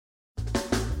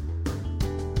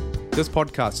This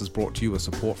podcast is brought to you with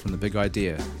support from The Big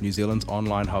Idea, New Zealand's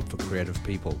online hub for creative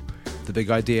people. The Big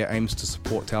Idea aims to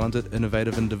support talented,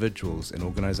 innovative individuals and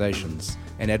organisations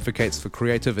and advocates for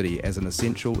creativity as an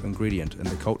essential ingredient in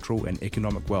the cultural and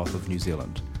economic wealth of New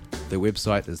Zealand. Their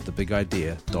website is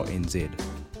thebigidea.nz.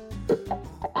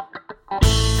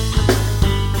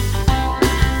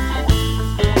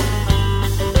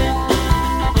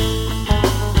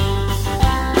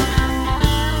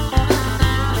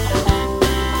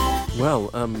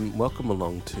 Well, welcome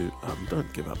along to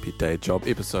Don't Give Up Your Day Job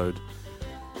episode.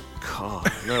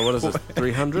 God, no, what is this?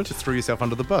 300? Just threw yourself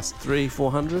under the bus.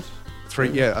 400?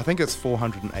 Yeah, I think it's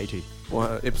 480.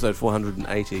 Episode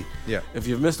 480. Yeah. If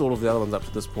you've missed all of the other ones up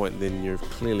to this point, then you're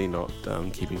clearly not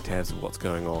keeping tabs of what's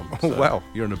going on. Oh, wow,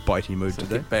 you're in a bitey mood So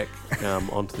today. get back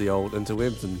onto the old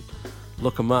interwebs and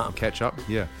look them up. Catch up,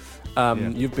 yeah.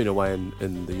 You've been away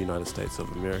in the United States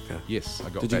of America. Yes, I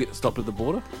got Did back. you get stopped at the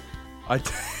border? I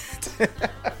did.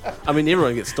 I mean,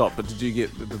 everyone gets stopped, but did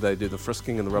they do the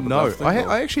frisking and the rubber glove thing?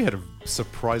 I actually had a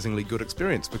surprisingly good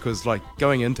experience because, like,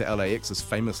 going into LAX is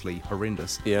famously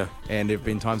horrendous. Yeah. And there have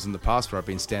been times in the past where I've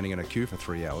been standing in a queue for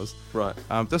 3 hours. Right.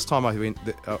 This time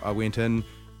I went in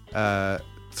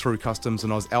through customs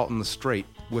and I was out in the street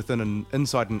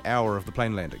inside an hour of the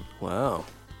plane landing. Wow.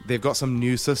 They've got some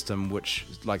new system, which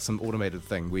is like some automated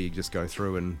thing where you just go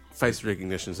through and Face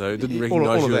recognition, so it didn't All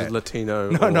recognise of you that. as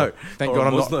Latino. No. Thank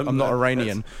God Muslim. I'm not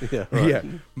Iranian. Yeah, right. Yeah,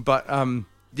 but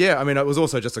yeah. I mean, it was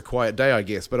also just a quiet day, I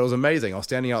guess. But it was amazing. I was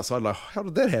standing outside, like, how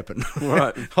did that happen?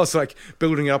 Right. I was like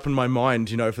building it up in my mind,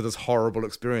 for this horrible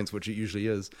experience, which it usually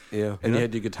is. Yeah, and you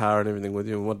had your guitar and everything with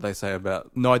you. And what did they say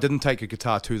about? No, I didn't take a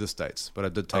guitar to the States, but I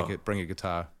did bring a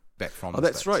guitar back from. Oh, the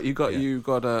that's States. right. You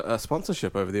got a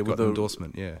sponsorship over there Got with an the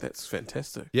endorsement. Yeah, That's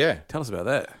fantastic. yeah. Tell us about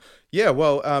that. Yeah,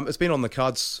 well, it's been on the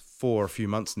cards for a few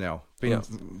months now.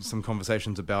 Some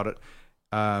conversations about it.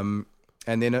 And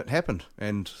then it happened.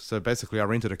 And so basically I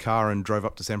rented a car and drove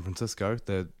up to San Francisco.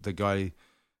 The guy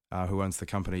who owns the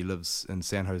company lives in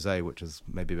San Jose, which is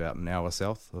maybe about an hour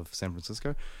south of San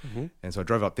Francisco. Mm-hmm. And so I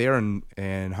drove up there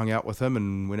and hung out with him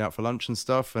and went out for lunch and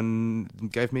stuff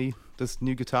and gave me this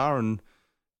new guitar and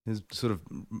is sort of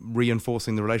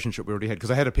reinforcing the relationship we already had,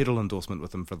 because I had a pedal endorsement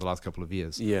with him for the last couple of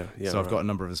years. Yeah. So I've got a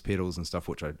number of his pedals and stuff,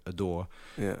 which I adore.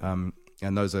 Yeah.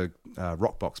 And those are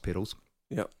Rockbox pedals.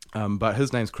 Yeah. But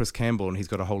his name's Chris Campbell, and he's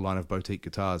got a whole line of boutique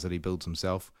guitars that he builds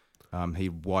himself. He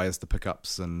wires the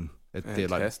pickups, and they're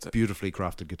like beautifully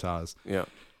crafted guitars. Yeah.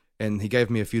 And he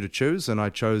gave me a few to choose, and I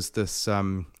chose this.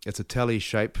 It's a telly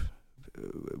shape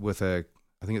with I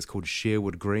think it's called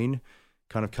Sherwood Green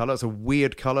kind of color. It's a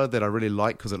weird color that I really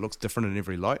like because it looks different in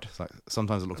every light. It's like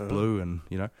sometimes it looks blue, and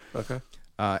Okay.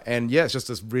 and yeah, it's just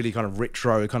this really kind of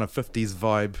retro, kind of 50s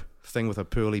vibe thing with a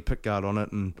pearly pickguard on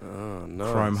it and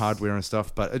nice. chrome hardware and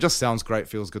stuff. But it just sounds great,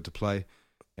 feels good to play.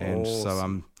 And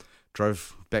Awesome. so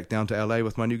drove back down to LA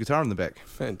with my new guitar in the back.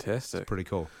 Fantastic. Pretty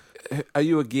cool. Are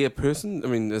you a gear person? I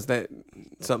mean, is that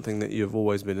something that you've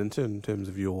always been into in terms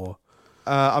of your...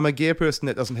 I'm a gear person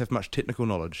that doesn't have much technical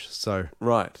knowledge. So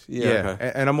Right. Yeah.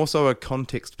 Okay. And I'm also a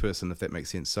context person, if that makes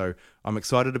sense. So I'm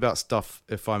excited about stuff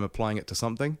if I'm applying it to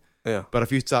something. Yeah. But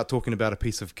if you start talking about a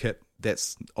piece of kit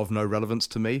that's of no relevance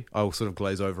to me, I'll sort of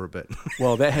glaze over a bit.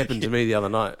 Well, that happened to me the other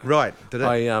night. Right, did it?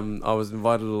 I was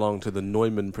invited along to the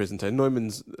Neumann presentation.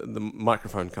 Neumann's the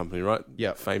microphone company, right?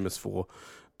 Yeah. Famous for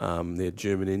their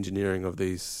German engineering of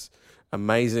these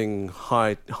amazing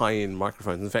high-end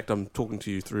microphones. In fact, I'm talking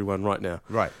to you through one right now.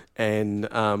 Right. And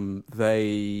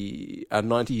they are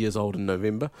 90 years old in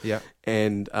November. Yeah.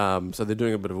 And so they're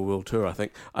doing a bit of a world tour, I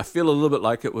think. I feel a little bit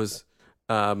like it was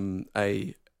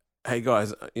hey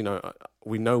guys,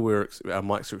 we know our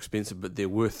mics are expensive, but they're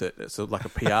worth it. It's like a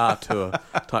PR tour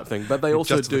type thing. But they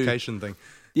also justification thing.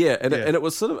 Yeah, and it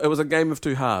was it was a game of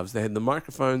two halves. They had the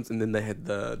microphones, and then they had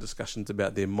the discussions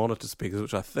about their monitor speakers,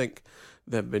 which I think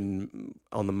they've been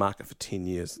on the market for 10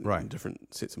 years. Right.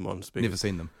 Different sets of monitor speakers. Never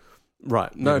seen them.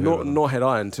 Right. No, nor had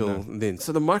I until then.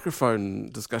 So the microphone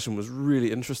discussion was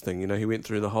really interesting. He went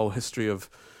through the whole history of,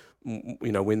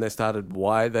 when they started,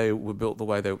 why they were built the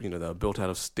way they were built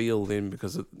out of steel then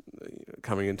because of,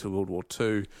 coming into World War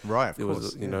II. Right, of there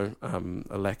course. was,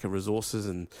 a lack of resources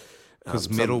and...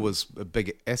 Because metal was a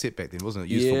big asset back then, wasn't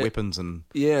it? Used for weapons and...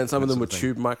 Yeah, and some of them were thing.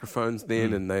 tube microphones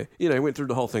then, and they, went through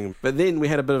the whole thing. But then we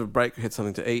had a bit of a break, we had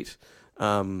something to eat,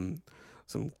 some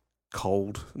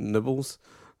cold nibbles.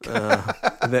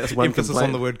 That's one emphasis complaint.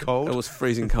 on the word cold. It was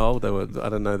freezing cold. They were, I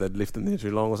don't know, they'd left them there too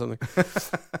long or something.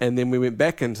 And then we went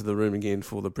back into the room again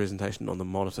for the presentation on the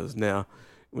monitors. Now,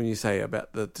 when you say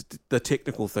about the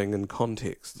technical thing in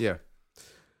context... Yeah.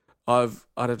 I'd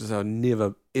have to say I've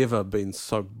never, ever been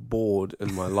so bored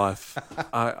in my life.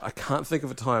 I can't think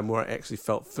of a time where I actually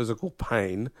felt physical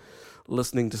pain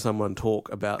listening to someone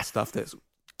talk about stuff that's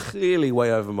clearly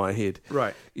way over my head.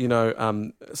 Right. You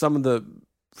know, some of the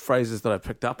phrases that I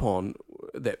picked up on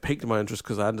that piqued my interest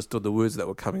because I understood the words that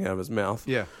were coming out of his mouth.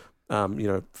 Yeah.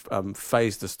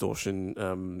 Phase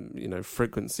distortion,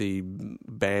 frequency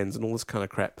bands and all this kind of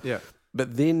crap. Yeah.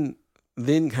 But then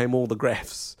came all the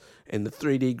graphs and the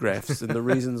 3D graphs and the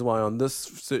reasons why on this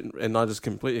certain, and I just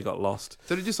completely got lost.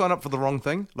 So did you sign up for the wrong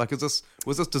thing? Like, was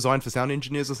this designed for sound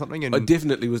engineers or something? And I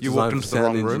definitely was designed for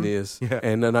sound engineers. Yeah.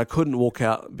 And then I couldn't walk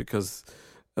out because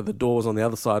the door was on the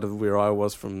other side of where I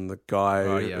was from the guy.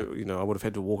 Oh, yeah. I would have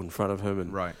had to walk in front of him.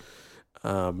 And, right.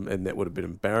 And that would have been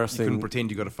embarrassing. You couldn't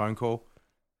pretend you got a phone call?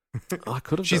 I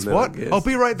could have She's done that, what? I'll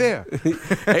be right there.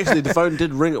 Actually, the phone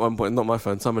did ring at one point. Not my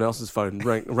phone. Someone else's phone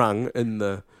rung in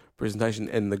the presentation,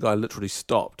 and the guy literally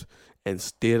stopped and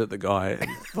stared at the guy and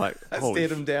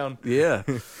stared him down. Yeah,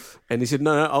 and he said,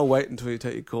 "No, I'll wait until you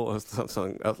take your call." Or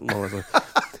something else.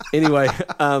 Anyway,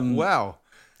 wow,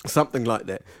 something like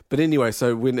that. But anyway,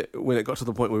 so when it got to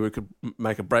the point where we could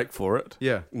make a break for it,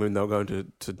 yeah, when they were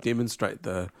going to demonstrate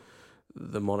the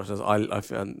monitors, I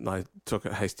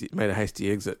made a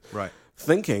hasty exit, right,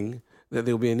 thinking that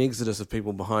there'll be an exodus of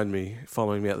people behind me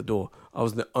following me out the door. I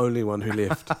was the only one who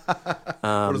left.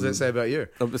 What does that say about you?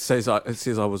 It says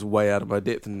I was way out of my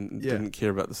depth and didn't care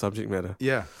about the subject matter.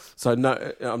 Yeah. So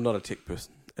no, I'm not a tech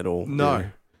person at all. No. Really.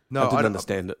 No, I didn't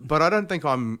understand it. But I don't think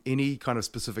I'm any kind of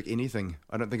specific anything.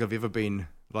 I don't think I've ever been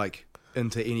like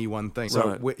into any one thing.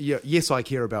 So right. Yes, I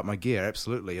care about my gear,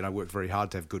 absolutely, and I work very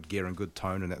hard to have good gear and good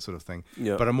tone and that sort of thing.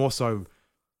 Yeah. But I'm also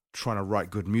trying to write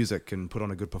good music and put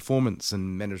on a good performance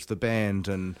and manage the band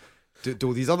and do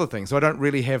all these other things. So I don't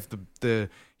really have the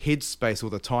headspace or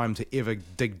the time to ever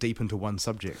dig deep into one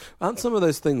subject. Aren't some of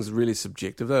those things really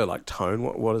subjective though? Like tone,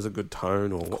 what is a good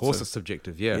tone? Or of course it's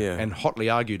subjective, yeah, and hotly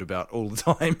argued about all the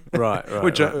time. Right.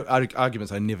 Which are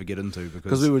arguments I never get into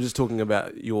because we were just talking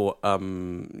about your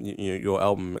your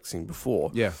album mixing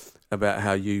before. Yeah. About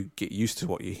how you get used to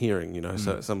what you're hearing.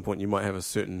 So at some point you might have a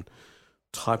certain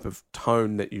type of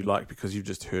tone that you like because you've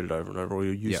just heard it over and over, or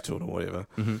you're used to it, or whatever.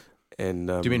 Mm-hmm. And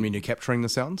do you mean when you're capturing the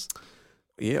sounds?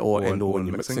 Yeah, or when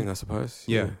you're mixing, I suppose.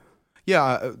 Yeah,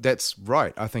 that's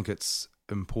right. I think it's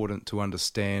important to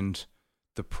understand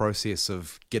the process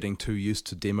of getting too used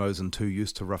to demos and too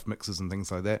used to rough mixes and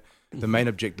things like that. The main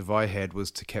objective I had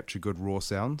was to capture good raw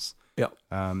sounds. Yeah.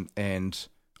 And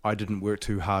I didn't work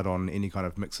too hard on any kind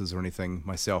of mixes or anything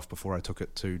myself before I took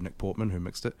it to Nick Portman, who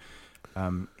mixed it.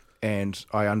 And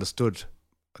I understood,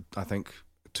 I think,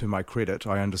 to my credit,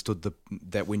 I understood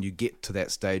that when you get to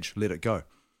that stage, let it go.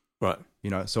 Right.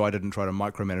 So I didn't try to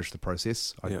micromanage the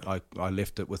process. I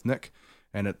left it with Nick,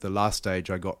 and at the last stage,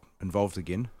 I got involved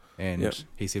again, and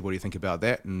he said, "What do you think about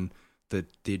that?" And the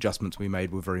adjustments we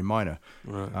made were very minor.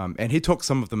 Right. And he took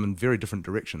some of them in very different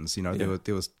directions.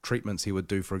 There was treatments he would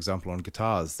do, for example, on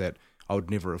guitars that I would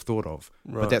never have thought of.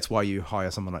 Right. But that's why you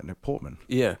hire someone like Nick Portman.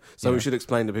 Yeah. So we should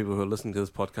explain to people who are listening to this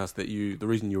podcast that the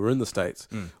reason you were in the States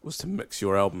was to mix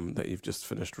your album that you've just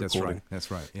finished recording. That's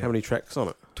right. Yeah. How many tracks on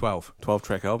it? 12.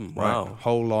 12-track album. Wow. Right.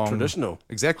 Whole long. Traditional.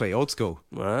 Exactly. Old school.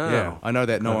 Wow. Yeah. I know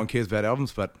that no one cares about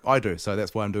albums, but I do. So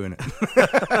that's why I'm doing it.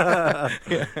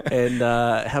 And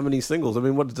how many singles? I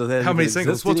mean, what does that? How many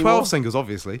singles? Well, 12 singles,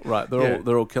 obviously. Right.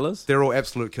 They're all killers? They're all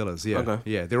absolute killers, yeah. Okay.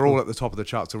 Yeah. They're all at the top of the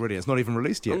charts already. It's not even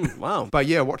released yet. Wow. But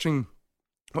yeah, watching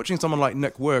someone like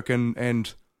Nick work and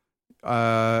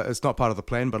it's not part of the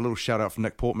plan, but a little shout out for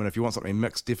Nick Portman. If you want something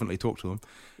mixed, definitely talk to him.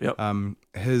 Yep.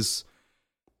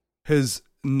 His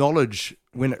knowledge,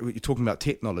 when you're talking about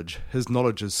tech knowledge, his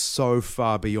knowledge is so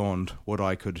far beyond what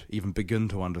I could even begin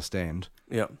to understand.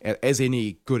 Yeah. As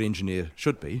any good engineer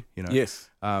should be, Yes.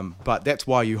 But that's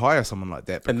why you hire someone like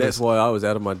that. And that's why I was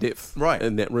out of my depth right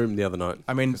in that room the other night.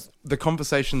 I mean, the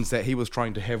conversations that he was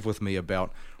trying to have with me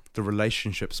about the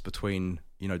relationships between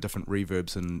different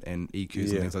reverbs and EQs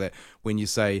and things like that. When you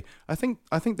say, I think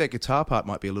that guitar part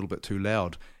might be a little bit too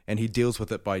loud, and he deals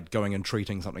with it by going and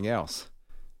treating something else,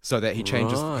 so that he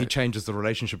changes the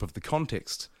relationship of the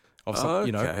context of some,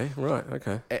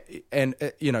 Okay. And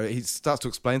he starts to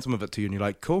explain some of it to you, and you're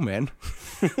like, cool, man.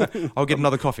 I'll get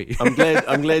another coffee. I'm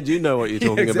glad you know what you're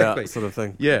talking about, sort of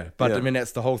thing. Yeah, but I mean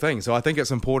that's the whole thing. So I think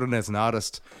it's important as an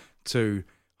artist to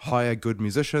hire good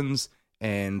musicians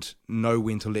and know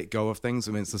when to let go of things.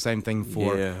 I mean, it's the same thing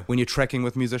for when you're tracking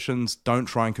with musicians. Don't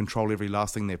try and control every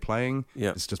last thing they're playing.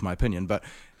 Yeah. It's just my opinion. But,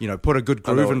 put a good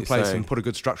groove in place and put a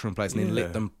good structure in place and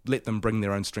then let them bring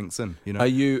their own strengths in. Are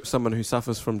you someone who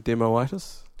suffers from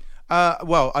demoitis?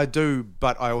 Well, I do,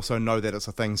 but I also know that it's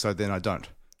a thing, so then I don't.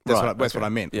 That's what I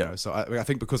meant. Yeah. You know? So I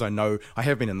think because I know I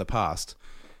have been in the past,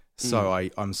 so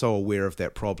I'm so aware of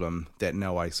that problem that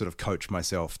now I sort of coach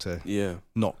myself to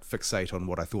not fixate on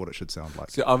what I thought it should sound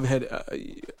like. So I've had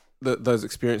those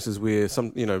experiences where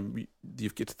you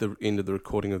get to the end of the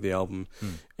recording of the album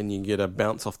and you get a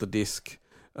bounce off the desk,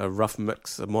 a rough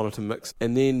mix, a monitor mix,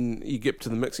 and then you get to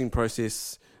the mixing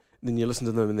process. Then you listen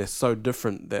to them and they're so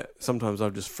different that sometimes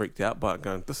I've just freaked out by it,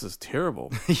 going, "This is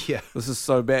terrible. Yeah, this is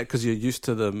so bad," because you're used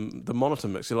to the monitor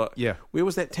mix. You're like, where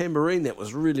was that tambourine that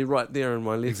was really right there in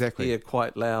my left ear,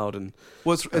 quite loud? And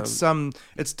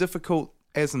it's difficult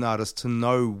as an artist to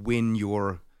know when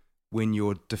you're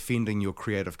defending your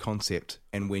creative concept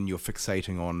and when you're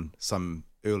fixating on some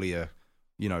earlier,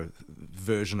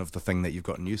 version of the thing that you've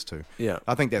gotten used to. Yeah,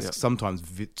 I think that's sometimes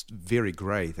very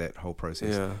grey, that whole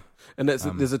process. Yeah, and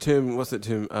there's a term. What's that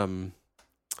term?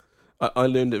 I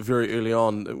learned it very early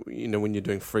on. When you're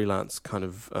doing freelance kind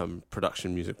of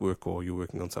production music work, or you're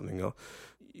working on something else,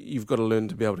 you've got to learn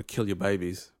to be able to kill your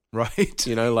babies. Right.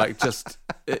 Just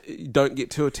don't get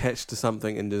too attached to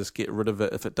something and just get rid of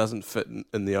it if it doesn't fit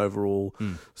in the overall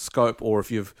scope, or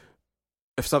if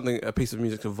a piece of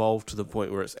music evolved to the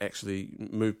point where it's actually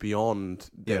moved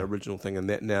beyond that original thing and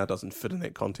that now doesn't fit in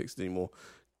that context anymore,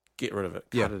 get rid of it,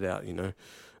 cut it out,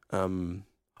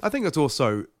 I think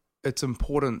it's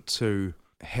important to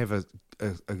have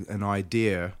an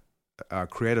idea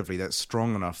creatively that's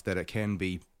strong enough that it can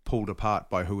be pulled apart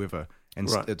by whoever and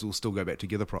it will still go back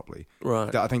together properly.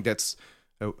 Right. I think that's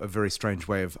a very strange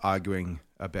way of arguing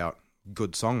about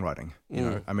good songwriting.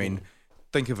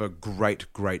 Think of a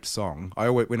great song.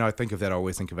 When I think of that, I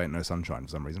always think of Ain't No Sunshine for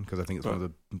some reason, because I think it's one of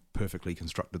the perfectly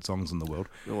constructed songs in the world.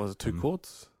 Was it 2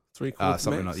 chords? 3 chords?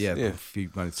 Something max? like a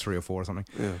few, maybe 3 or 4 or something.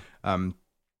 Yeah.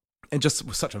 And just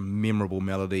such a memorable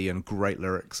melody and great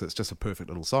lyrics. It's just a perfect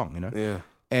little song, Yeah.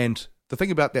 And the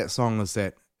thing about that song is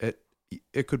that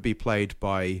it could be played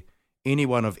by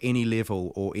anyone of any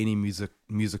level or any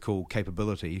musical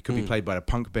capability. It could be played by a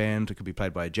punk band. It could be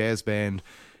played by a jazz band.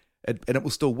 And it will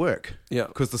still work,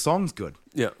 because the song's good.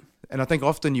 Yeah, and I think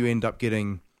often you end up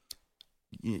getting,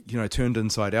 turned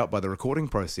inside out by the recording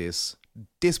process,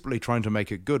 desperately trying to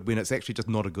make it good when it's actually just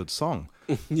not a good song.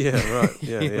 Yeah, right.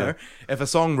 Yeah, know? If a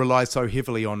song relies so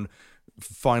heavily on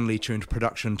finely tuned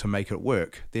production to make it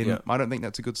work, then I don't think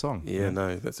that's a good song. Yeah,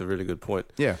 no, that's a really good point.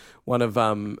 Yeah, one of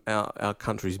our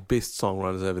country's best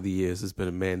songwriters over the years has been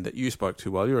a man that you spoke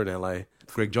to while you were in LA,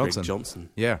 Greg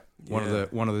Johnson. Yeah, one of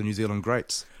the New Zealand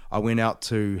greats. I went out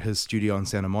to his studio in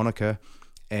Santa Monica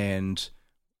and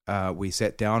we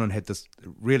sat down and had this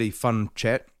really fun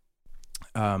chat,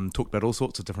 talked about all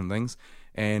sorts of different things,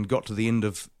 and got to the end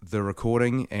of the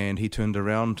recording and he turned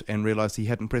around and realised he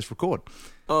hadn't pressed record.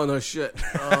 Oh, no shit.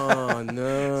 Oh,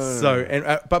 no.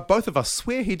 So, but both of us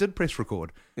swear he did press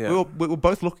record. Yeah. We were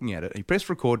both looking at it. He pressed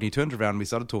record and he turned around and we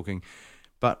started talking,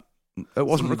 but it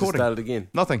wasn't recording. Started again.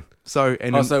 Nothing. So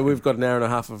we've got an hour and a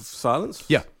half of silence?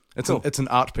 Yeah. It's an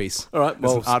art piece. All right,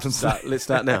 well, let's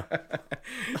start now.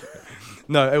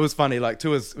 No, it was funny. Like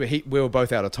we were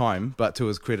both out of time, but to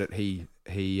his credit, he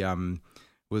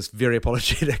was very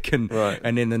apologetic, and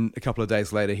then a couple of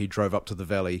days later, he drove up to the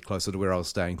valley closer to where I was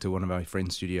staying to one of my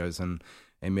friend's studios and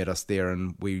met us there,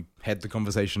 and we had the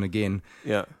conversation again.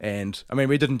 Yeah, and I mean,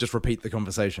 we didn't just repeat the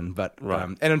conversation, but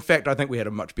and in fact, I think we had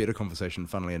a much better conversation.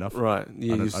 Funnily enough, right?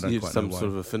 You used some sort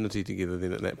of affinity together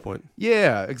then at that point.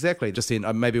 Yeah, exactly. Just then,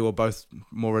 maybe we were both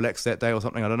more relaxed that day or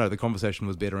something. I don't know. The conversation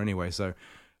was better anyway. So,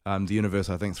 the universe,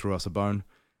 I think, threw us a bone.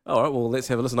 All right, well, let's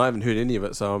have a listen. I haven't heard any of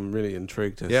it, so I'm really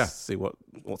intrigued to see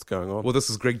what's going on. Well, this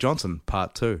is Greg Johnson,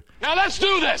 part 2. Now let's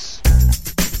do this!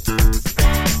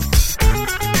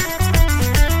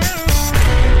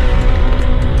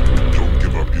 Don't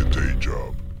give up your day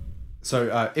job. So,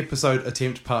 episode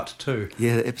attempt part 2.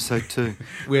 Yeah, episode 2.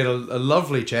 We had a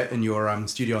lovely chat in your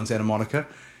studio in Santa Monica,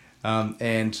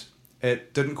 and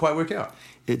it didn't quite work out.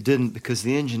 It didn't, because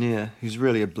the engineer, who's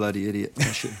really a bloody idiot,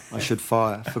 I should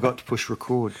fire, forgot to push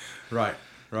record. Right.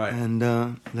 And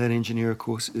that engineer, of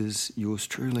course, is yours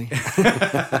truly.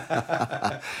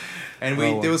 And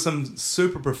there was some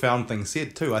super profound things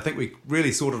said too. I think we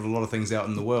really sorted a lot of things out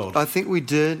in the world. I think we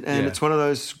did, and it's one of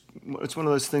those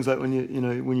things like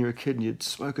when when you're a kid and you'd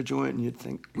smoke a joint and you'd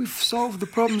think, we've solved the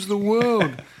problems of the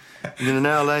world. And then an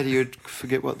hour later, you'd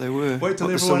forget what they were. Wait till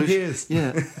everyone hears.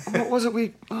 Yeah. What was it?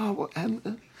 What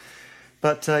happened?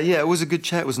 But it was a good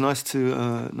chat. It was nice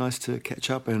to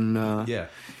catch up and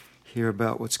hear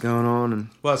about what's going on. And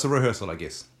well, it's a rehearsal, I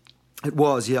guess. It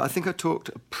was. Yeah, I think I talked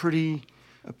a pretty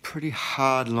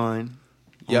hard line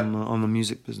on the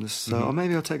music business. So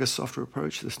maybe I'll take a softer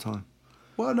approach this time.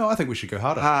 Well, no, I think we should go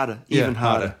harder. Even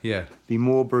harder. Yeah. Be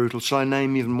more brutal. Shall I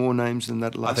name even more names than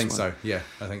that last one? I think so, yeah.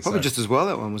 I think Probably so. just as well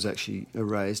that one was actually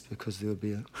erased because there would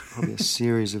be probably a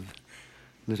series of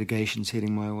litigations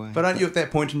heading my way. But aren't you at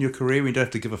that point in your career where you don't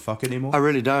have to give a fuck anymore? I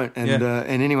really don't. And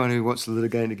and anyone who wants to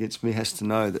litigate against me has to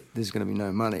know that there's going to be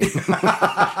no money.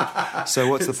 So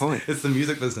what's the point? It's the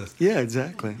music business. Yeah,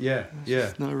 exactly. Yeah.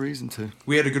 There's no reason to.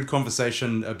 We had a good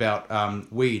conversation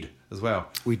about weed as well.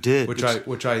 We did.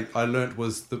 Which I learnt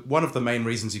was one of the main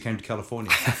reasons you came to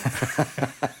California.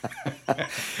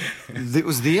 It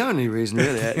was the only reason,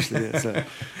 really, actually. So,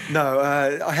 no,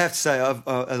 I have to say, I'm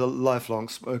a lifelong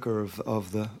smoker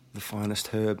of the finest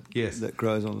herb that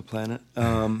grows on the planet.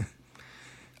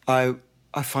 I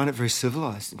find it very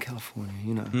civilized in California,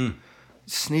 you know.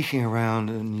 Sneaking around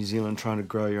in New Zealand trying to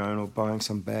grow your own or buying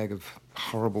some bag of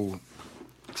horrible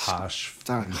stuff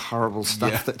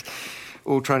that...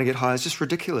 all trying to get high. It's just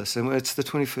ridiculous. And it's the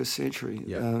 21st century.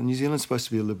 New Zealand's supposed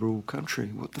to be a liberal country.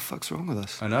 What the fuck's wrong with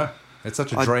us? I know. It's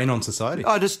such a drain on society.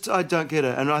 I don't get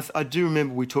it. And I do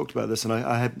remember we talked about this, and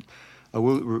I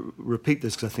will repeat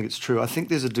this because I think it's true. I think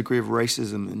there's a degree of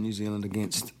racism in New Zealand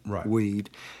against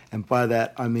weed. And by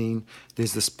that, I mean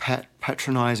there's this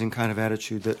patronising kind of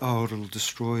attitude that, it'll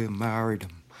destroy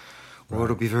Maoridom. Or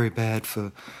it'll be very bad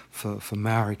for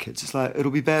Maori kids. It's like,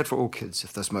 it'll be bad for all kids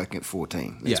if they're smoking at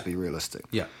 14. Let's be realistic.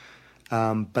 Yeah.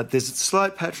 But there's a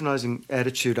slight patronising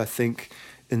attitude, I think,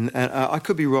 and I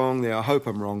could be wrong there. I hope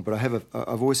I'm wrong, but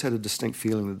I've always had a distinct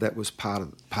feeling that was part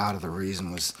of the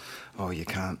reason was, you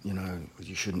can't,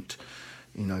 you shouldn't,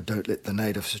 don't let the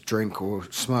natives drink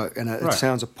or smoke. And it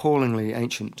sounds appallingly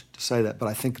ancient to say that, but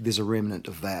I think there's a remnant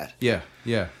of that. Yeah.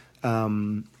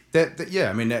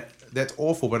 That's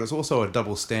awful, but it's also a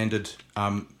double standard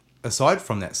aside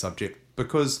from that subject,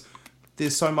 because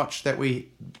there's so much that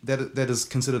is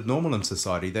considered normal in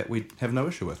society that we have no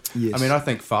issue with. Yes. I mean, I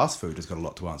think fast food has got a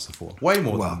lot to answer for, way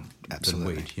more than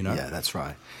weed, Yeah, that's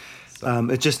right. So.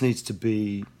 It just needs to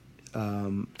be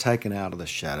taken out of the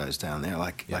shadows down there,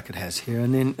 like it has here,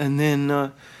 and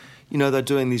then they're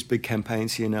doing these big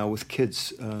campaigns here now with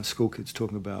kids, school kids,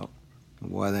 talking about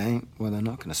why they're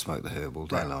not going to smoke the herb all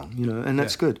day long, and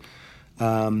that's good.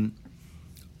 I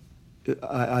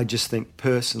just think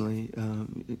personally,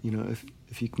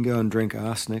 if you can go and drink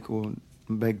arsenic or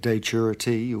make datura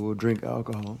tea or drink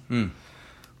alcohol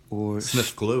or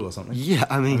sniff glue or something. Yeah,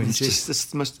 it's just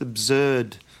this most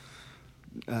absurd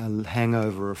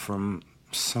hangover from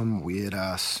some weird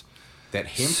ass that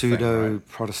hemp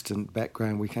pseudo-Protestant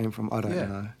background we came from. I don't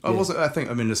know. I think,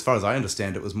 as far as I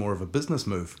understand, it was more of a business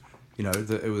move.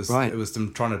 It was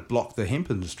them trying to block the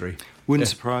hemp industry. Wouldn't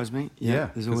surprise me. Yeah,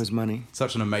 there's always money.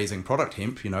 Such an amazing product,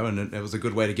 hemp, and it was a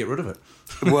good way to get rid of it.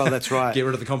 Well, that's right. Get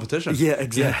rid of the competition. Yeah,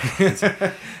 exactly.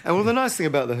 And the nice thing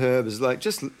about the herb is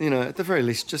just at the very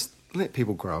least, just let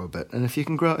people grow a bit. And if you're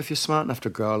smart enough to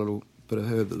grow a little bit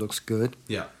of herb that looks good,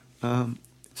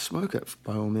 smoke it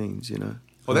by all means.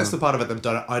 Well, that's the part of it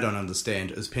that I don't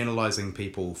understand is penalising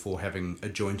people for having a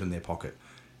joint in their pocket.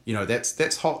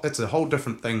 That's a whole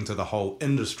different thing to the whole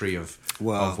industry of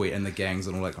weed and the gangs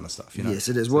and all that kind of stuff. Yes,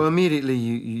 it is. Well, immediately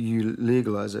you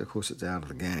legalise it. Of course, it's out of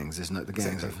the gangs. The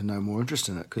gangs have no more interest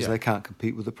in it because they can't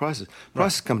compete with the prices.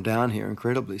 Prices come down here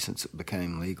incredibly since it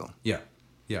became legal. Yeah.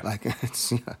 Like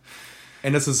it's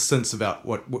And this is since about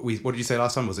what did you say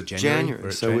last time? Was it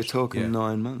January? So we're talking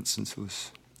 9 months since it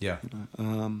was. Yeah.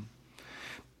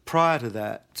 Prior to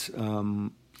that.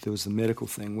 There was the medical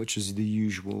thing, which is the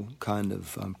usual kind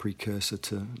of precursor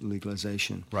to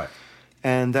legalization. Right.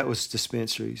 And that was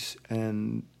dispensaries.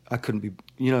 And I couldn't be,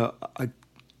 I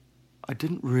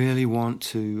didn't really want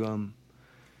to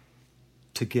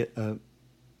get a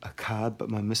card, but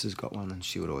my missus got one, and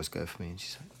she would always go for me. And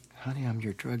she's like, honey, I'm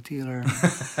your drug dealer.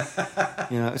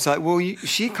 It's like, well,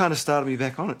 she kind of started me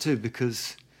back on it too,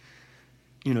 because,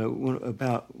 when I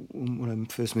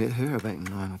first met her about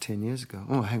 9 or 10 years ago.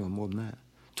 Oh, hang on, more than that.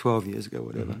 12 years ago,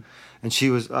 whatever. Mm-hmm. And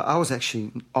I was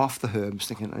actually off the herbs,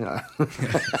 thinking,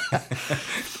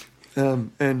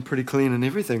 and pretty clean and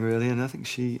everything, really. And I think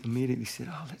she immediately said,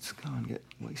 let's go and get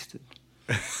wasted.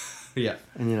 Yeah.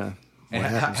 And,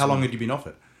 and how long had you been off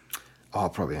it?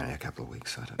 Probably only a couple of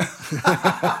weeks, I don't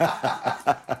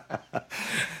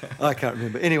know. I can't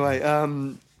remember. Anyway,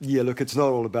 look, it's not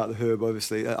all about the herb,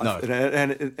 obviously. No.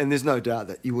 And there's no doubt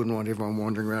that you wouldn't want everyone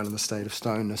wandering around in the state of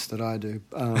stoneness that I do.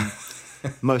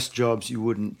 Most jobs you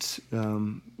wouldn't,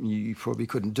 you probably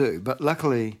couldn't do. But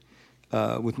luckily,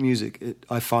 with music,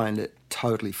 I find it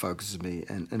totally focuses me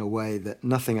in a way that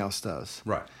nothing else does.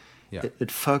 Right, yeah.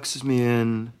 It focuses me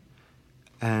in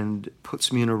and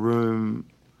puts me in a room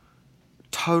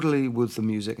totally with the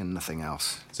music and nothing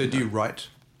else. So do you write?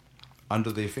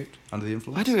 Under the effect? Under the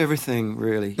influence? I do everything,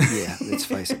 really. Yeah, let's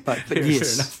face it. But Fair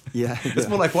yes. enough. Yeah. It's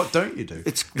more like, what don't you do?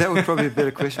 That would probably be a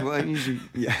better question. Well,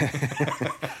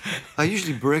 I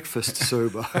usually breakfast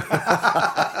sober.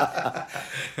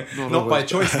 Not by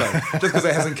choice, though. Just because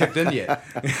it hasn't kicked in yet.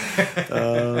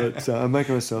 So I'm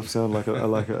making myself sound like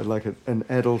an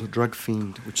adult drug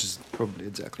fiend, which is probably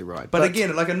exactly right. But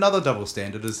again, like another double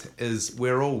standard is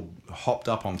we're all hopped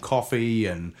up on coffee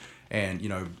and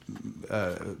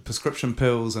prescription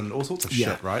pills and all sorts of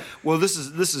shit, right? Well, this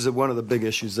is one of the big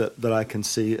issues that I can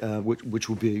see, which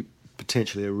will be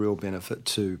potentially a real benefit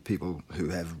to people who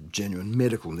have genuine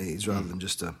medical needs rather than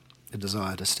just a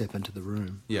desire to step into the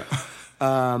room. Yeah.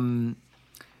 And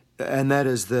that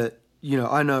is that,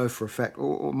 I know for a fact,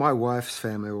 my wife's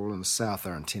family are all in the South,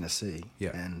 they're in Tennessee.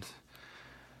 Yeah. And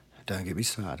don't get me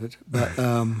started, but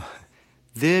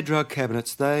their drug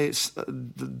cabinets,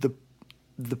 the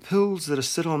pills that are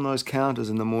sit on those counters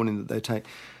in the morning that they take,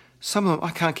 some of them,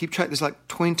 I can't keep track. There's like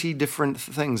 20 different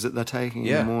things that they're taking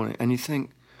in the morning. And you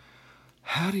think,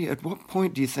 at what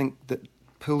point do you think that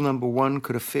pill number 1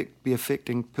 could be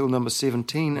affecting pill number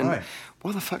 17? And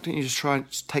why the fuck don't you just try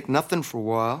and take nothing for a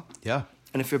while? Yeah.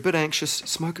 And if you're a bit anxious,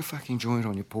 smoke a fucking joint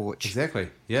on your porch. Exactly,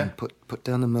 yeah. And put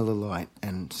down the Miller Lite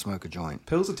and smoke a joint.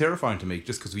 Pills are terrifying to me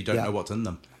just because we don't know what's in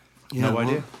them. Yeah, no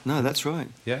idea. No, that's right.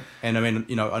 Yeah, and I mean,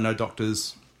 I know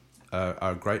doctors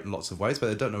are great in lots of ways, but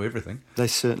they don't know everything. They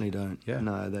certainly don't. Yeah.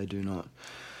 No, they do not.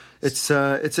 It's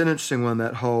an interesting one,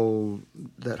 that whole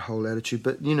attitude.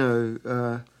 But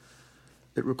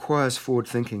it requires forward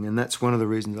thinking, and that's one of the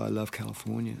reasons I love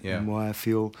California and why I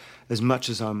feel, as much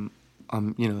as I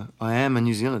am a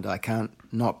New Zealander. I can't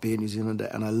not be a New Zealander,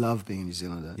 and I love being a New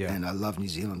Zealander. Yeah. And I love New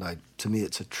Zealand. To me,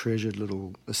 it's a treasured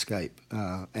little escape,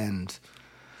 and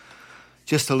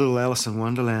just a little Alice in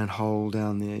Wonderland hole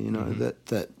down there,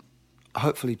 that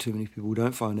hopefully too many people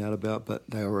don't find out about, but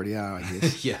they already are, I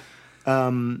guess. Yeah.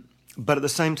 But at the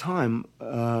same time,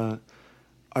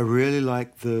 I really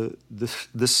like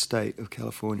this state of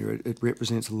California. It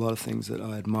represents a lot of things that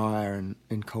I admire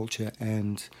in culture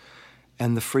and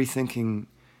the free thinking.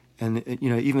 And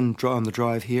even on the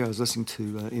drive here, I was listening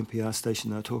to NPR station.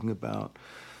 They were talking about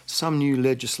some new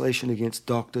legislation against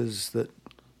doctors that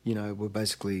were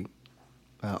basically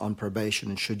on probation,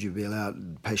 and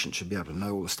patients should be able to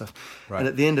know all this stuff. Right. And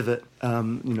at the end of it,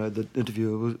 the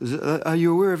interviewer was, are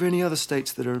you aware of any other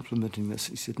states that are implementing this?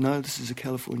 He said, no, this is a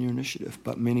California initiative,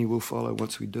 but many will follow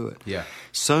once we do it. Yeah.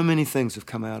 So many things have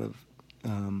come out of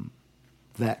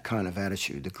that kind of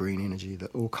attitude, the green energy,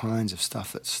 all kinds of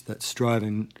stuff that's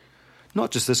driving not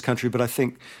just this country, but I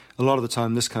think a lot of the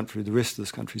time the rest of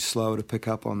this country is slower to pick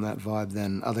up on that vibe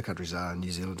than other countries are, New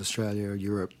Zealand, Australia,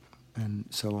 Europe, and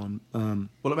so on.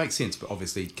 Well, it makes sense, but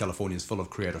obviously California is full of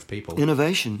creative people.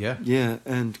 Innovation, yeah,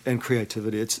 and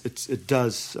creativity. It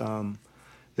does.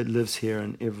 It lives here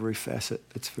in every facet.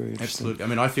 It's very interesting. Absolutely. I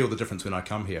mean, I feel the difference when I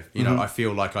come here. I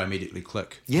feel like I immediately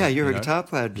click. Yeah, you're a guitar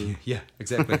player, dude. Yeah,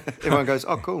 exactly. Everyone goes,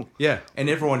 oh, cool. Yeah, and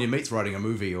everyone you meet's writing a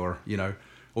movie or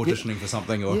auditioning for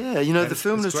something. Or the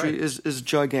film industry is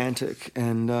gigantic,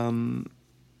 and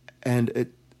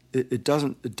it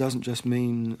doesn't just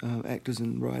mean actors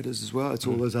and writers as well. It's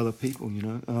all those other people,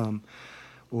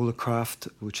 all the craft,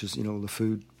 which is all the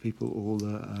food people, all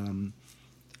the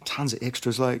tons of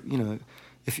extras. Like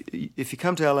if you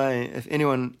come to LA, if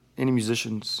any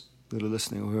musicians that are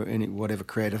listening, or any whatever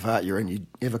creative art you're in, you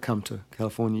ever come to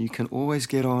California, you can always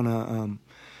get on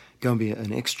go and be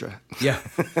an extra. Yeah,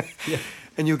 yeah.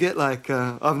 And you'll get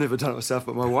I've never done it myself,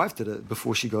 but my wife did it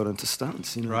before she got into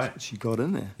stunts. Right. She got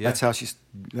in there. Yeah. That's how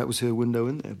that was her window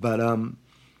in there. But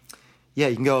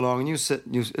you can go along and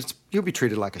you'll be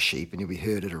treated like a sheep and you'll be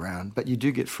herded around. But you do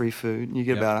get free food, and you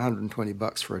get about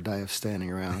 $120 for a day of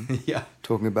standing around. Yeah.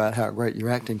 Talking about how great your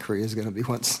acting career is going to be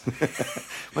once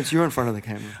you're in front of the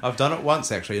camera. I've done it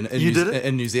once actually.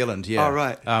 In New Zealand. Yeah. Oh,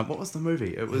 right. What was the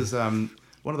movie? It was.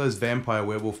 One of those vampire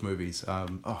werewolf movies.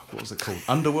 What was it called?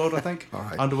 Underworld, I think. All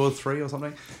right. Underworld 3 or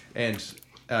something. And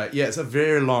it's a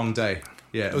very long day.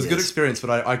 Yeah, it was a good experience,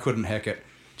 but I couldn't hack it.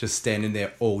 Just standing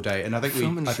there all day, and I think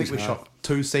we shot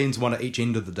 2 scenes, one at each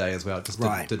end of the day as well. It just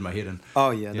did my head in.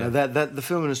 Oh yeah, no, that the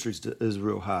film industry is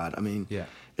real hard. I mean,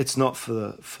 it's not for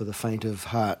the faint of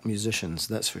heart musicians,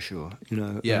 that's for sure.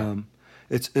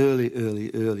 It's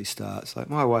early starts.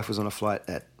 Like my wife was on a flight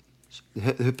at.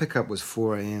 Her pickup was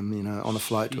 4 a.m., on a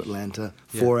flight to Atlanta,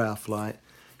 4-hour flight.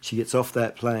 She gets off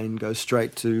that plane, goes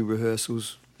straight to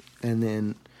rehearsals, and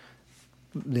then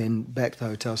back to the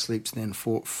hotel, sleeps, then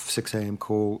 6 a.m.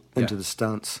 call into the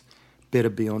stunts. Better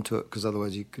be onto it, because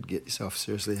otherwise you could get yourself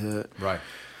seriously hurt. Right.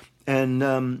 And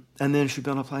then she'd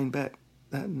be on a plane back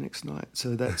that next night.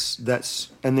 So that's,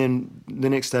 and then the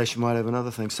next day she might have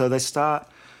another thing. So they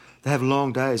have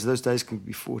long days. Those days can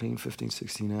be 14, 15,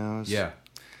 16 hours. Yeah.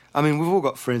 I mean, we've all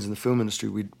got friends in the film industry.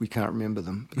 We can't remember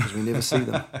them because we never see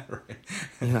them. Right.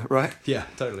 Yeah, right? Yeah,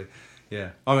 totally.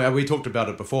 Yeah. I mean, we talked about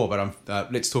it before,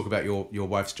 but let's talk about your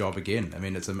wife's job again. I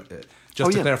mean, it's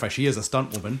just to clarify, she is a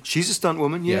stunt woman. She's a stunt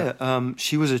woman, yeah.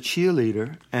 She was a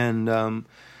cheerleader, and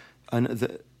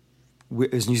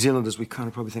as New Zealanders, we kind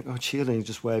of probably think, oh, cheerleading,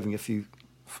 just waving a few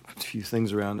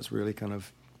things around. It's really kind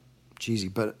of cheesy,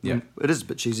 but it is a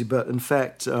bit cheesy. But in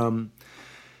fact,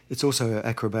 it's also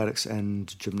acrobatics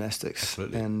and gymnastics.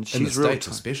 Absolutely. And she's in the States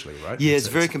especially, right? Yeah, it's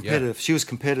very competitive. Yeah. She was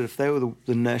competitive. They were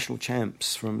the national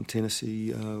champs from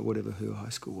Tennessee, whatever her high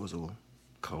school was, or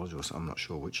college or something, I'm not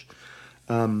sure which.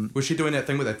 Was she doing that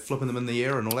thing with that flipping them in the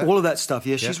air and all that? All of that stuff,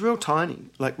 yeah. She's real tiny,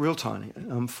 like real tiny.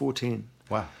 4'10".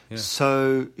 Wow. Yeah.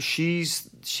 So she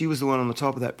was the one on the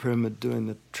top of that pyramid doing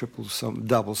the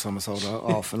double somersault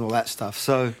off and all that stuff.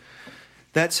 So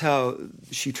that's how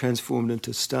she transformed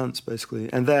into stunts, basically.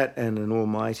 And that and an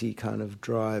almighty kind of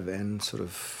drive and sort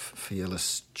of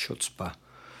fearless chutzpah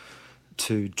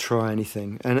to try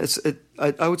anything. And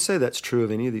I would say that's true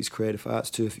of any of these creative arts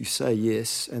too. If you say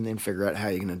yes and then figure out how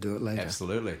you're going to do it later.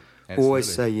 Absolutely. Always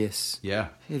say yes. Yeah.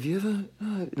 Have you ever...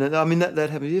 I mean, that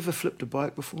happened. Have you ever flipped a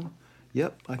bike before?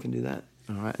 Yep, I can do that.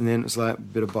 All right. And then it's like,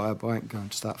 better buy a bike, go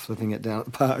and start flipping it down at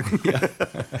the park. Yeah.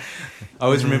 I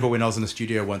always remember when I was in a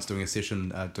studio once doing a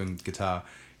session, doing guitar,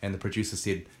 and the producer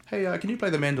said, hey, can you play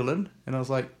the mandolin? And I was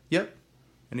like, yep.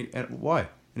 And why?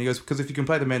 And he goes, because if you can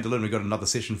play the mandolin, we've got another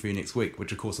session for you next week,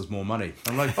 which of course is more money.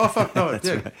 I'm like, oh, fuck, no,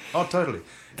 yeah. Right. Oh, totally.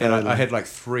 And I had like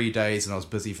 3 days and I was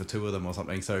busy for 2 of them or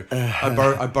something. So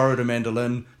I borrowed a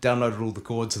mandolin, downloaded all the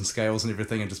chords and scales and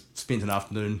everything, and just spent an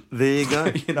afternoon. There you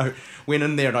go. Went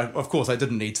in there, and of course I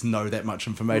didn't need to know that much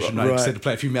information. Right. I just had to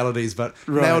play a few melodies, but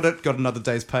nailed it, got another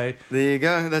day's pay. There you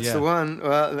go. That's the one.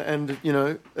 Well, and,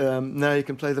 now you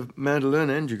can play the mandolin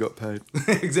and you got paid.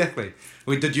 Exactly.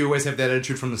 Did you always have that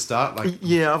attitude from the start?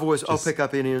 Yeah, I'll pick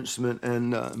up any instrument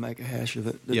and make a hash of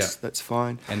it. That's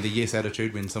fine. And the yes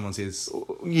attitude when someone says,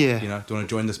 yeah, do you want to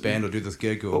join this band or do this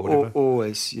gig or whatever?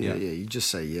 Always, yeah. You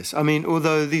just say yes. I mean,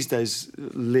 although these days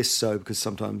less so because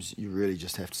sometimes you really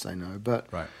just have to say no. But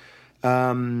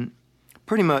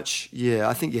pretty much, yeah.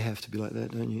 I think you have to be like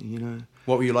that, don't you? You know.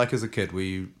 What were you like as a kid? Were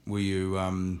you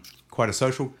quite a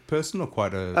social person or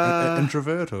quite an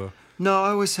introvert or? No, I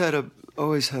always had a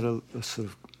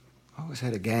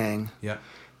gang. Yeah.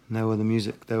 And they were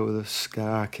the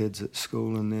ska kids at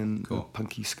school, and then the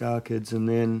punky ska kids, and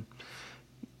then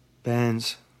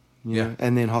bands, you know,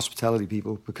 and then hospitality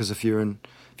people. Because if you're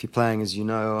playing, as you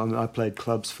know, I played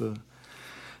clubs for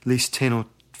at least 10 or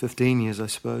 15 years, I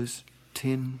suppose.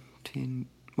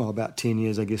 About 10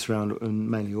 years, I guess, around in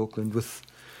mainly Auckland with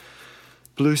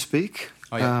Blue Speak,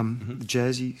 the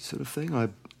jazzy sort of thing.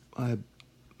 I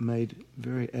made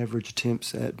very average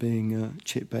attempts at being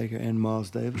Chet Baker and Miles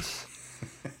Davis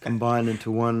combined into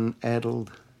one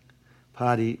addled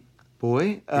party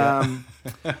boy.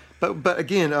 But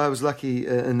again, I was lucky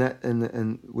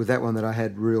in with that one that I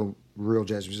had real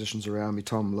jazz musicians around me: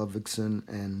 Tom Ludvigsen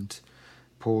and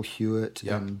Paul Hewitt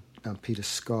and Peter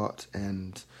Scott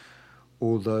and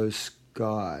all those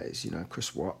guys.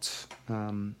 Chris Watts,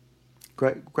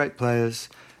 great players.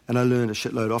 And I learned a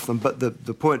shitload off them. But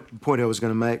the point I was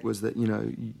going to make was that,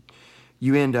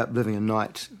 you end up living a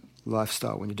night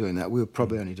lifestyle when you're doing that. We were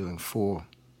probably only doing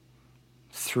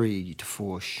 3 to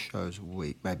 4 shows a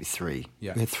week, maybe 3.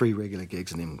 Yeah. We had 3 regular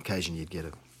gigs, and then occasionally you'd get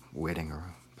a wedding or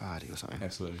a party or something.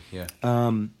 Absolutely, yeah.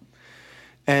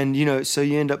 And, so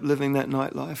you end up living that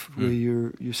nightlife where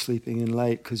you're sleeping in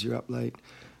late because you're up late.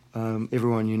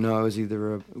 Everyone you know is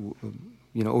either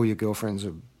all your girlfriends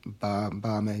are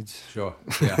barmaids. Sure.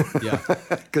 Yeah.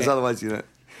 Because otherwise, it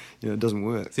doesn't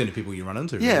work. It's the only people you run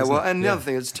into. Yeah. Well, and the other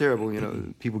thing, it's terrible.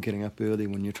 People getting up early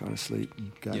when you're trying to sleep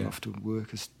and going off to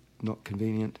work is not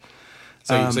convenient.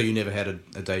 So you never had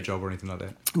a day job or anything like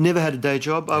that? Never had a day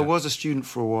job. Yeah. I was a student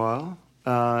for a while,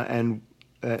 and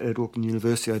at Auckland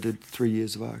University, I did 3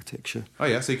 years of architecture. Oh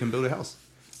yeah, so you can build a house.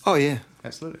 Oh yeah.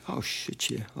 Absolutely. Oh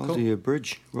shit, yeah. I'll do a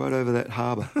bridge right over that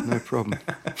harbour, no problem.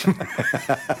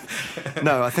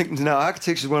 No,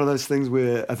 architecture is one of those things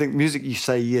where I think music you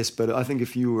say yes, but I think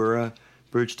if you were a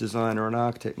bridge designer or an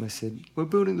architect and they said, we're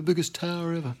building the biggest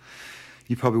tower ever,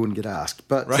 you probably wouldn't get asked.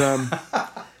 But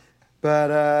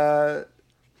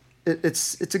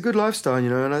it's a good lifestyle,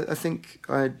 and I think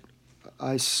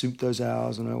I suit those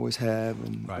hours, and I always have,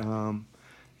 and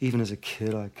even as a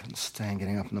kid I couldn't stand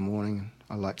getting up in the morning.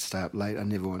 I like to stay up late. I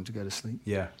never wanted to go to sleep.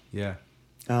 Yeah.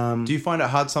 Do you find it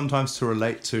hard sometimes to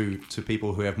relate to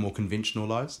people who have more conventional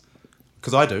lives?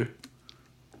 Because I do.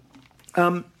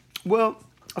 Well,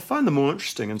 I find them more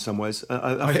interesting in some ways.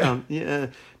 I found,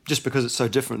 just because it's so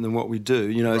different than what we do.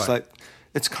 You know, it's Right. like,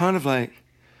 it's kind of like,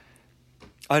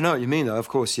 I know what you mean, though. Of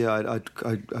course, yeah,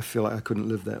 I feel like I couldn't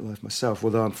live that life myself,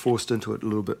 although I'm forced into it a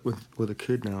little bit with a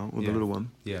kid now, with the little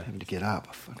one. Yeah. Having to get up,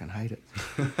 I fucking hate it.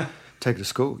 Take her to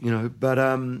school, you know. But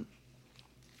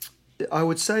I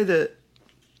would say that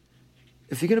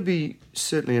if you're going to be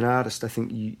certainly an artist, I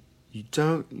think you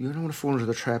don't want to fall into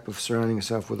the trap of surrounding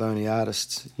yourself with only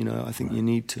artists. You know, I think you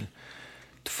need to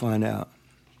find out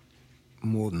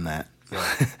more than that.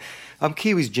 Yeah.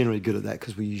 Kiwis generally good at that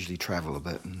because we usually travel a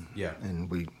bit, and Yeah.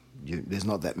 there's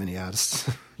not that many artists.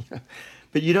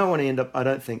 But you don't want to end up, I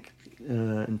don't think,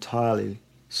 entirely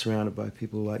surrounded by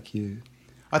people like you.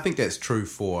 I think that's true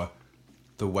for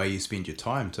the way you spend your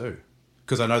time too.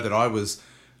 Because I know that I was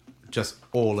just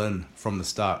all in from the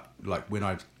start. Like when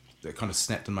it kind of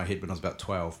snapped in my head when I was about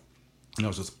 12, and I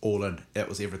was just all in. That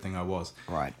was everything I was.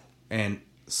 Right. And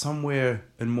somewhere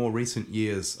in more recent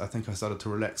years, I think I started to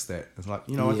relax that. It's like,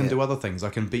 you know, I can do other things. I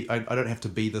can be. I don't have to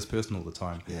be this person all the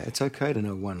time. Yeah, it's okay to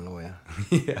know one lawyer.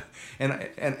 Yeah, and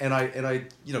I,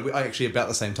 you know, I actually about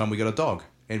the same time we got a dog,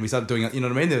 and we started doing it. You know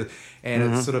what I mean?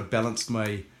 And it sort of balanced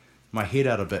my head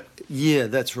out a bit. Yeah,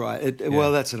 that's right.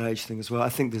 Well, that's an age thing as well. I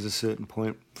think there's a certain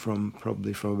point from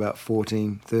about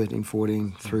 13,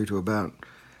 14, through to about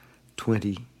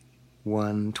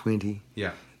 21, 20,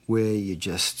 Yeah. where you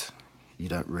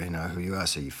don't really know who you are,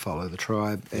 so you follow the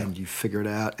tribe and you figure it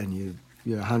out and you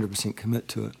 100% commit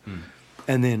to it.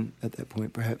 And then at that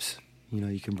point, perhaps, you know,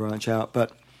 you can branch out.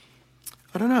 But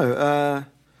I don't know.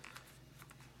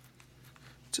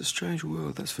 It's a strange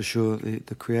world, that's for sure,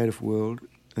 the creative world,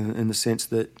 in the sense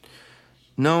that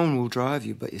no one will drive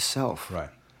you but yourself. Right.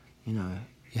 You know,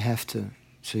 you have to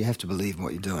believe in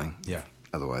what you're doing. Yeah.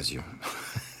 Otherwise, you're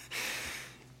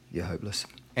hopeless.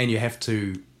 And you have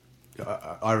to.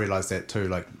 I realise that too.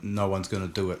 Like no one's going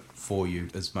to do it for you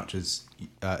as much as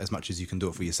you can do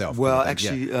it for yourself. Well, kind of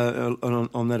thing. actually,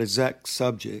 on that exact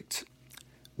subject,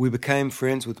 we became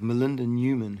friends with Melinda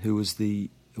Newman, who was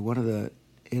one of the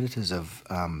editors of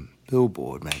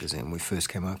Billboard magazine when we first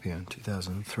came up here in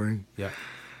 2003. Yeah.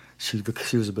 She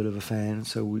was a bit of a fan,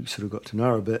 so we sort of got to know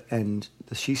her a bit, and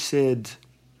she said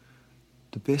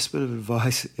the best bit of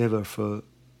advice ever for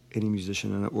any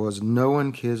musician, and it was, no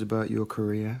one cares about your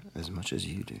career as much as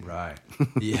you do. Right.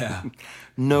 Yeah.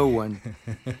 No one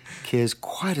cares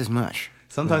quite as much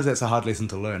Sometimes that's a hard lesson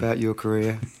to learn. about your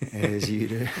career as you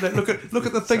do. Look at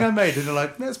the thing I made, and you're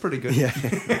like, that's pretty good. Yeah.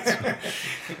 That's right.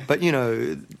 But, you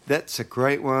know, that's a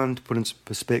great one to put into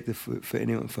perspective for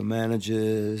anyone, for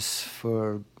managers,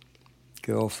 for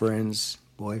girlfriends,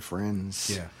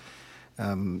 boyfriends,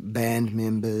 band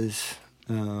members,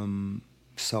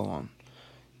 so on.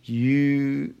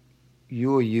 You're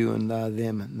you and they're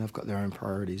them, and they've got their own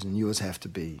priorities, and yours have to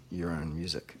be your own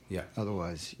music. Yeah.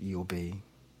 Otherwise, you'll be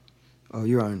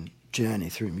your own journey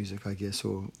through music, I guess,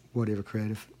 or whatever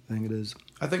creative thing it is.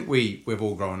 I think we've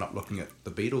all grown up looking at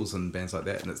the Beatles and bands like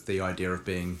that, and it's the idea of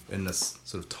being in this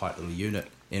sort of tight little unit,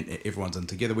 and everyone's in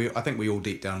together. I think we all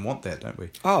deep down want that, don't we?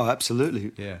 Oh,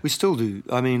 absolutely. Yeah. We still do.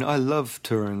 I mean, I love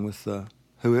touring with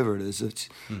whoever it is. It's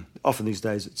often these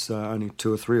days it's only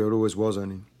two or three, or it always was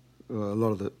only.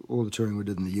 All the touring we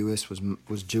did in the US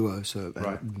was duo, so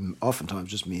Right. Oftentimes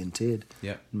just me and Ted,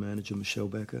 Yeah. manager Michelle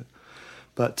Becker.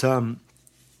 But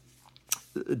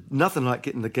nothing like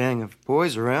getting the gang of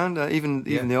boys around, even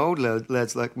the old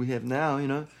lads like we have now, you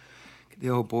know. Get the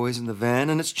old boys in the van,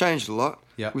 and it's changed a lot.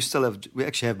 Yeah. We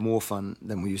actually have more fun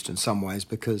than we used to in some ways,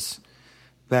 because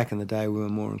back in the day we were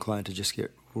more inclined to just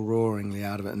get roaringly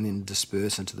out of it and then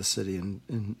disperse into the city and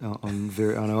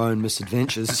on our own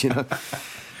misadventures, you know.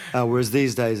 Whereas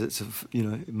these days, it's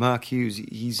Mark Hughes.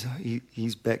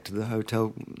 He's back to the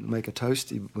hotel, make a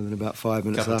toast within about 5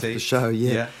 minutes Cup of after tea. the show.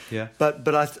 Yeah.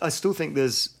 But I still think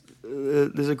there's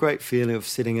a great feeling of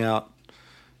sitting out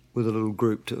with a little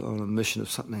group on a mission of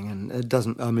something, and it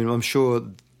doesn't. I mean, I'm sure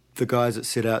the guys that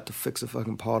set out to fix a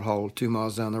fucking pothole 2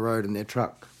 miles down the road in their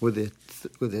truck with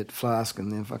their flask and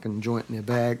their fucking joint in their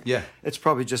bag. Yeah. It's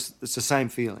probably it's the same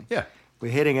feeling. Yeah.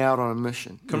 We're heading out on a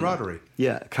mission. Camaraderie.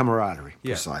 Yeah, camaraderie,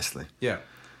 Yeah. precisely. Yeah.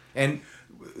 And,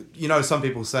 you know, some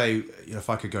people say, if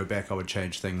I could go back, I would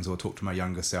change things, or talk to my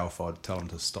younger self, I'd tell them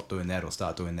to stop doing that or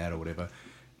start doing that or whatever.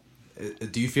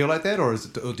 Do you feel like that, or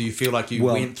do you feel like you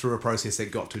went through a process that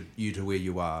got you to where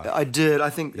you are? I did. I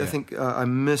think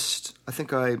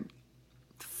I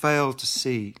failed to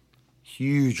see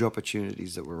huge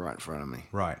opportunities that were right in front of me.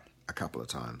 Right. A couple of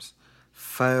times.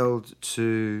 Failed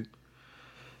to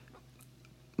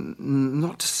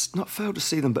not failed to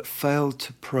see them, but failed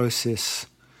to process.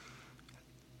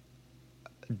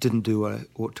 Didn't do what I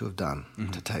ought to have done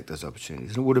to take those opportunities.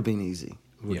 And it would have been easy.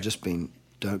 It would have just been,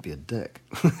 don't be a dick.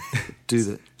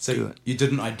 do it. You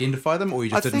didn't identify them, or you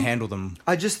just didn't handle them?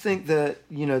 I just think that,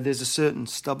 there's a certain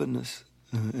stubbornness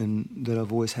that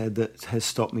I've always had that has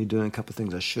stopped me doing a couple of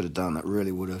things I should have done that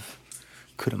really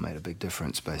could have made a big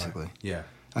difference, basically. Right. Yeah.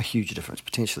 A huge difference,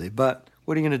 potentially. But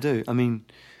what are you going to do? I mean,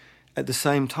 at the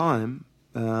same time,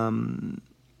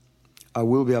 I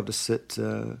will be able to sit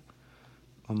on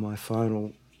my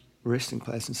final resting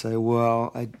place and say,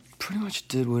 well, I pretty much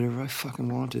did whatever I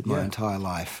fucking wanted my entire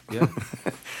life. Yeah.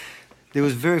 There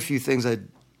was very few things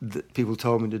that people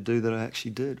told me to do that I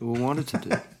actually did or wanted to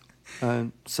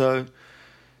do. So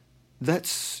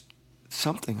that's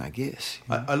something, I guess.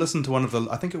 I listened to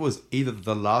I think it was either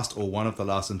the last or one of the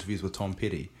last interviews with Tom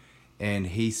Petty, and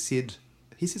he said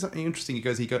something interesting. He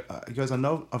goes,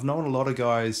 I've known a lot of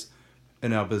guys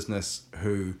in our business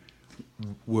who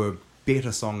were better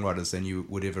songwriters than you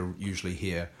would ever usually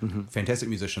hear. Fantastic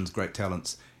musicians, great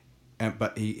talents,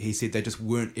 but he said they just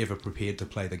weren't ever prepared to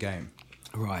play the game.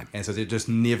 Right. And so they just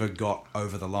never got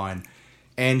over the line.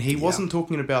 And he wasn't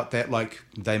talking about that like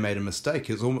they made a mistake.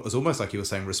 It was almost like he was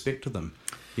saying respect to them,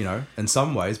 in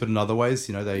some ways, but in other ways,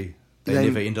 they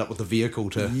never end up with a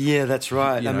vehicle to... Yeah, that's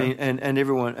right. I mean, and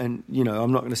everyone, and,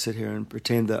 I'm not going to sit here and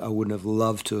pretend that I wouldn't have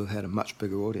loved to have had a much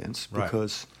bigger audience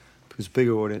because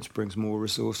bigger audience brings more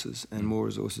resources, and more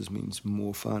resources means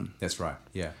more fun. That's right,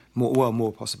 yeah.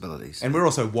 More possibilities. And we're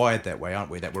also wired that way, aren't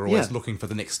we? That we're always looking for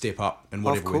the next step up in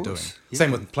whatever we're doing. Yeah.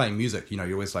 Same with playing music,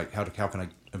 you're always like, how can I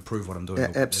improve what I'm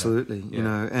doing? Absolutely,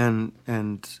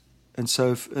 and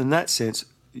so in that sense,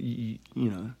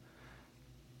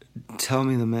 tell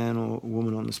me the man or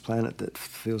woman on this planet that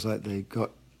feels like they got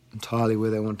entirely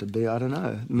where they want to be. I don't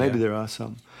know. Maybe there are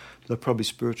some. They're probably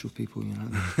spiritual people,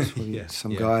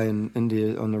 some guy in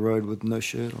India on the road with no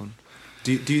shirt on.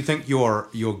 Do you think your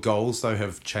goals though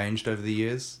have changed over the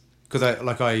years? Because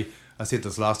I said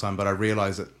this last time, but I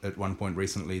realized at one point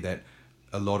recently that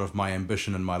a lot of my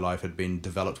ambition in my life had been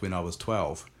developed when I was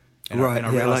 12. And I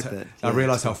realized like that. I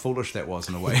realized how foolish that was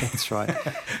in a way. That's right.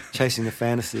 Chasing the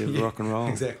fantasy of rock and roll.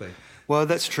 Exactly. Well,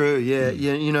 that's true. Yeah,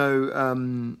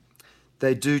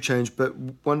 they do change, but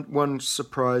one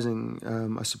surprising,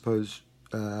 I suppose,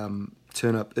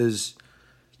 turn up is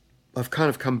I've kind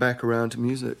of come back around to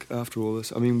music after all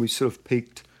this. I mean, we sort of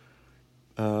peaked.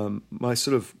 My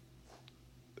sort of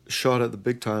shot at the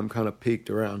big time kind of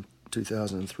peaked around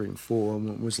 2003 and 4, and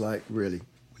it was like really,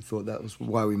 we thought that was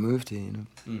why we moved here.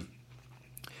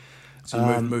 So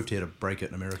you moved here to break it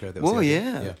in America?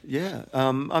 Yeah.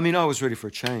 I mean, I was ready for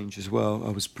a change as well.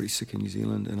 I was pretty sick of New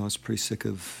Zealand, and I was pretty sick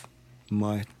of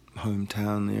my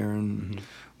hometown there and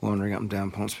wandering up and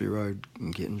down Ponsonby Road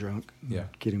and getting drunk,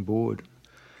 getting bored.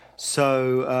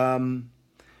 So,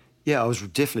 I was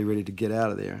definitely ready to get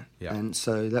out of there. Yeah. And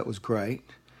so that was great.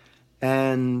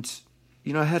 And,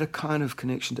 I had a kind of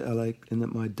connection to LA in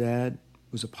that my dad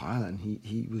was a pilot, and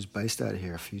he was based out of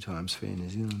here a few times for Air New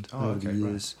Zealand over the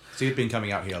years. Right. So you'd been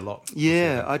coming out here a lot?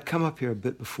 Yeah, I'd come up here a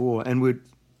bit before, and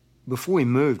before we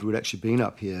moved, we'd actually been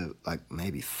up here like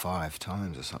maybe 5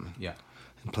 times or something. Yeah.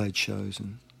 And played shows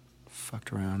and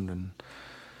fucked around and,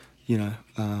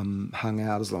 hung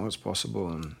out as long as possible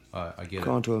and I get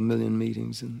gone to a million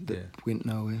meetings and that went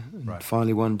nowhere. And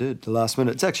finally one did, the last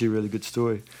minute. It's actually a really good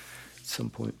story. At some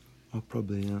point I'll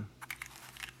probably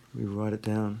rewrite it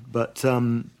down. But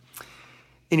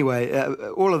anyway,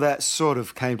 all of that sort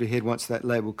of came to head once that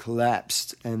label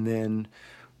collapsed, and then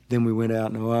we went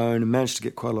out on our own and managed to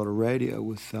get quite a lot of radio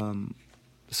with the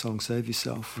song Save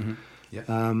Yourself. Mm-hmm.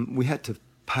 Yeah. We had to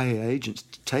pay agents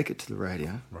to take it to the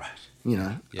radio. Right.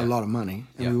 A lot of money.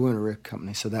 And we weren't a record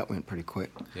company, so that went pretty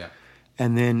quick. Yeah.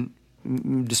 And then,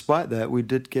 despite that, we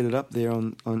did get it up there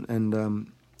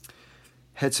and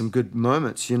had some good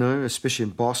moments, especially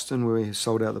in Boston, where we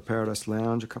sold out the Paradise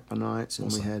Lounge a couple of nights,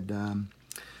 and we had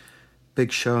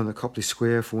big show in the Copley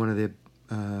Square for one of their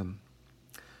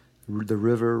the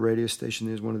River radio station.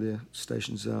 There's one of their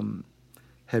stations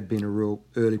had been a real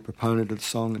early proponent of the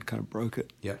song and kind of broke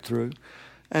it through,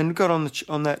 and got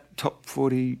on that top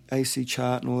 40 AC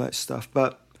chart and all that stuff.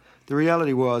 But the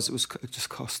reality was it just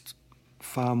cost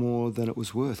far more than it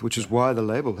was worth, which is why the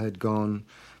label had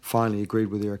finally agreed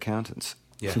with their accountants.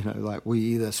 Yeah. Like we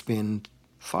either spend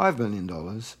 $5 million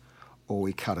or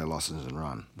we cut our losses and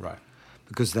run. Right.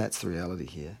 Because that's the reality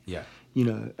here. Yeah.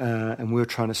 And we're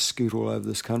trying to scoot all over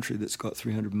this country that's got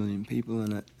 300 million people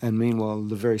in it. And meanwhile,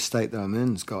 the very state that I'm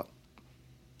in's got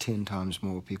 10 times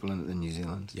more people in it than New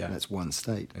Zealand. Yeah. And that's one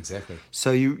state. Exactly.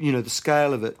 So, the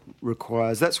scale of it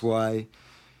requires... That's why,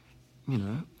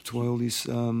 it's why all these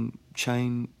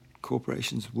chain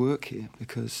corporations work here,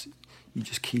 because you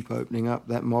just keep opening up.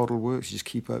 That model works. You just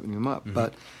keep opening them up.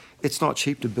 But it's not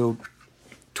cheap to build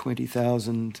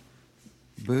 20,000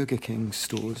 Burger King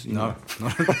stores. No,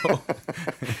 not at all.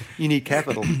 You need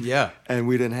capital. Yeah. And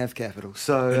we didn't have capital.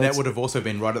 And that would have also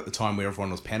been right at the time where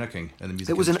everyone was panicking in the music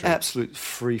industry. It was industry. an absolute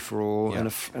free-for-all and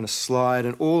a slide.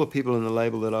 And all the people in the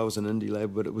label that I was an indie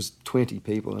label, but it was 20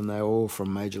 people, and they were all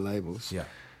from major labels. Yeah.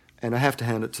 And I have to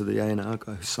hand it to the A&R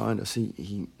guy who signed us.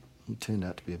 He turned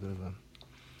out to be a bit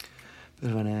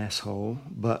of an asshole,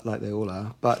 but like they all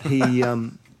are. But he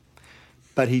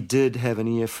but he did have an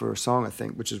ear for a song, I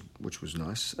think, which was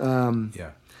nice.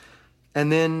 Yeah. And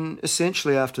then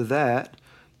essentially after that,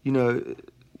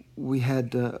 we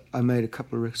had I made a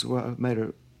couple of records. Well, I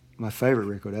made my favorite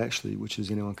record actually, which is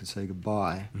Anyone Can Say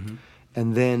Goodbye. Mm-hmm.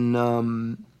 And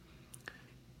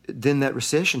then that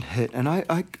recession hit, and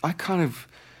I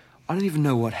don't even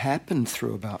know what happened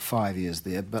through about 5 years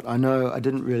there, but I know I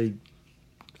didn't really.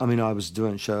 I mean, I was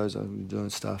doing shows, I was doing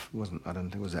stuff. I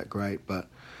don't think it was that great, but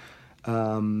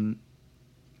I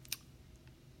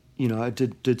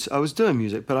was doing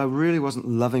music, but I really wasn't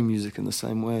loving music in the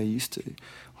same way I used to. I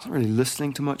wasn't really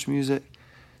listening to much music.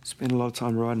 Spent a lot of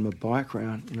time riding my bike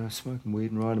around, smoking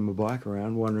weed and riding my bike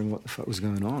around, wondering what the fuck was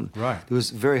going on. Right. It was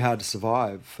very hard to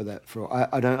survive for that.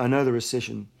 I know the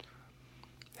recession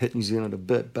hit New Zealand a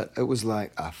bit, but it was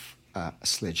like a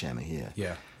sledgehammer here.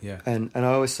 Yeah, yeah. And I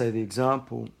always say the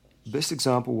best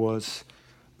example was,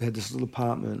 we had this little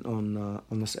apartment on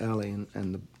this alley, and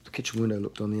the kitchen window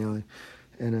looked on the alley.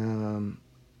 And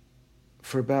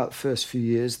for about the first few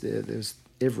years there was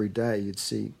every day you'd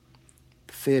see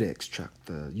the FedEx truck,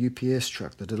 the UPS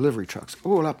truck, the delivery trucks,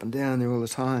 all up and down there all the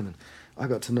time. And I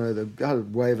got to know I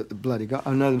would wave at the bloody guy.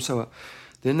 I know them so well.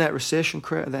 Then that recession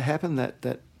that happened, that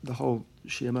the whole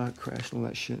share market crash and all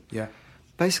that shit. Yeah.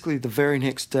 Basically, the very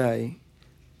next day,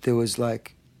 there was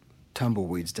like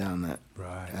tumbleweeds down that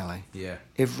alley. Yeah.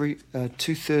 Every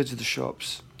 2/3 of the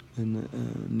shops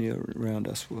near around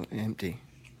us were empty.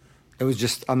 It was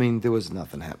just, there was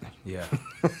nothing happening. Yeah.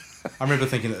 I remember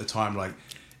thinking at the time, like,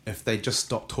 if they just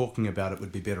stopped talking about it,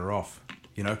 we'd be better off,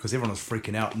 because everyone was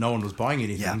freaking out. No one was buying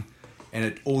anything,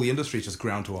 and all the industry just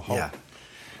ground to a halt. Yeah.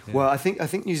 Yeah. Well, I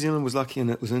think New Zealand was lucky,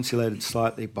 and it was insulated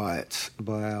slightly by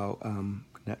our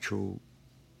natural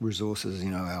resources.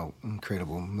 Our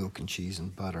incredible milk and cheese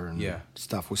and butter and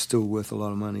stuff was still worth a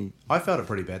lot of money. I felt it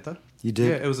pretty bad though. You did?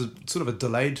 Yeah, it was a sort of a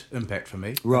delayed impact for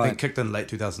me. Right. I think it kicked in late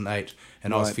 2008,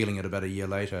 and I was feeling it about a year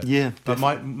later. Yeah. But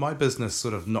my business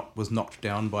sort of was knocked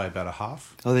down by about a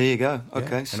half. Oh, there you go.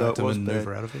 Okay, and so I had to it was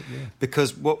maneuver bad. out of it. Yeah.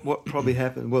 Because what probably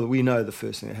happened? Well, we know the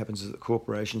first thing that happens is that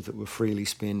corporations that were freely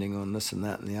spending on this and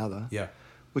that and the other. Yeah.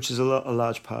 Which is a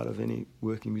large part of any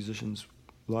working musician's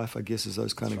life, I guess, is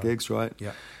those kind of gigs, right?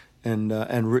 Yeah.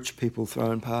 And rich people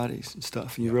throwing parties and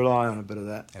stuff. And you rely on a bit of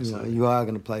that. Absolutely. You are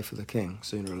going to play for the king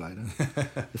sooner or later,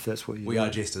 if that's what you do. We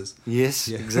are jesters. Yes,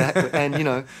 exactly.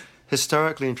 And,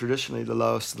 historically and traditionally, the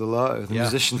lowest of the low. The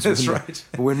musicians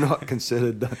were not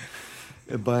considered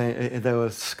they were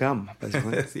scum,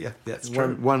 basically. Yeah, that's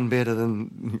true. One better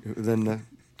than the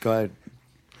guy,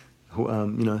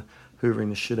 hoovering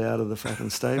the shit out of the fucking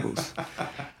stables.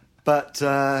 But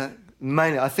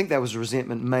mainly, I think that was a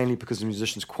resentment mainly because the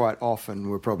musicians quite often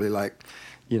were probably like,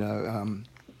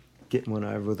 getting one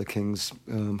over with the king's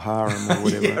harem or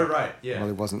whatever. Yeah, right, yeah. While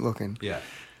he wasn't looking. Yeah.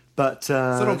 But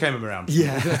so it all came around.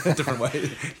 Yeah. Different way.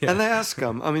 Yeah. And they are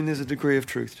scum. There's a degree of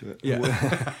truth to it.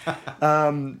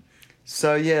 Yeah.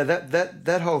 So yeah,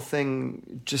 that whole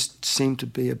thing just seemed to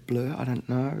be a blur. I don't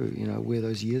know, where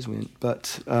those years went,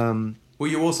 but were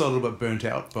you also a little bit burnt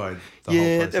out by the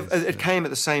whole process? It came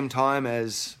at the same time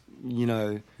as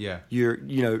you're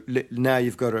now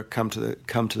you've got to come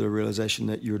to the realization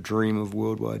that your dream of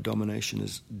worldwide domination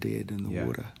is dead in the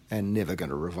water and never going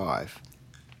to revive.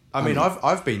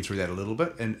 I've been through that a little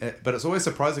bit, but it's always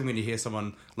surprising when you hear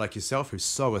someone like yourself who's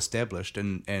so established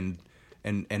and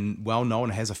well known,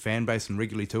 has a fan base and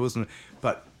regularly tours,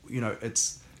 but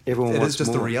it's everyone. It is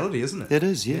just more. the reality, isn't it? It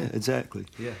is, yeah, exactly.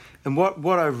 Yeah. And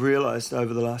what I've realised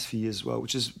over the last few years as well,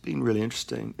 which has been really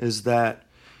interesting, is that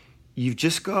you've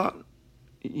just got,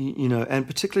 and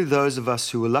particularly those of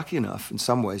us who were lucky enough in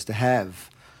some ways to have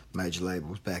major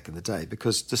labels back in the day,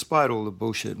 because despite all the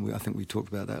bullshit, and I think we talked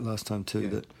about that last time too,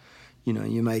 that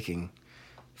you're making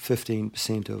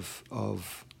 15%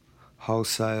 of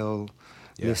wholesale,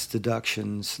 less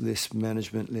deductions, less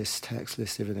management, less tax,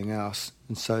 less everything else,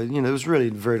 and so there was really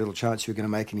very little chance you were going to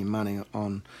make any money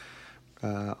on.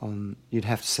 You'd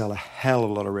have to sell a hell of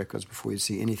a lot of records before you'd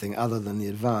see anything other than the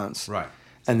advance. Right.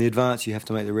 And the advance, you have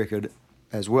to make the record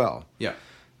as well. Yeah.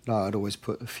 I'd always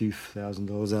put a few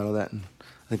 $1,000s out of that, and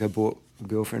I think I bought a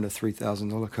girlfriend a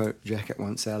 $3,000 coat jacket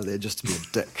once out of there just to be a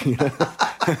dick. You know?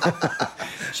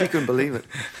 She couldn't believe it,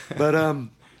 but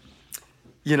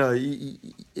you know,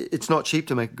 it's not cheap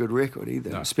to make a good record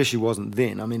either. No. Especially wasn't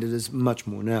then. I mean, it is much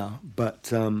more now,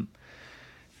 but.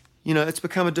 You know, it's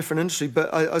become a different industry.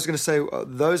 But I was going to say,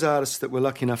 those artists that were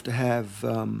lucky enough to have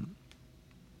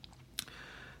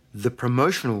the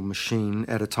promotional machine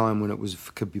at a time when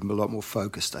could be a lot more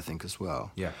focused, I think, as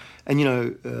well. Yeah. And, you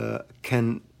know,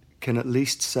 can at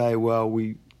least say, well,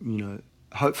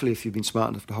 hopefully if you've been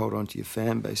smart enough to hold on to your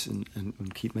fan base and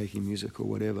keep making music or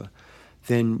whatever,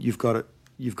 then you've got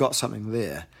something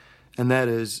there. And that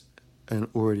is an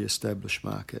already established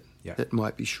market. Yeah. It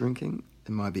might be shrinking.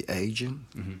 It might be aging.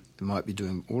 Mm-hmm. It might be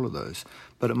doing all of those,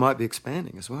 but it might be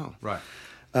expanding as well. Right.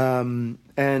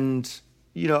 And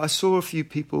you know, I saw a few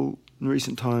people in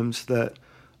recent times that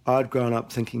I'd grown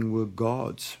up thinking were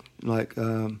gods, like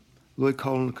Lloyd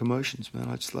Cole and the Commotions. Man,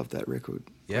 I just loved that record.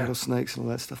 Yeah. Rattlesnakes and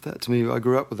all that stuff. That to me, I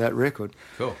grew up with that record.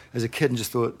 Cool. As a kid, and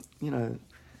just thought, you know,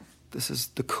 this is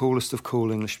the coolest of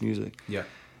cool English music. Yeah.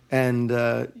 And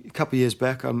a couple of years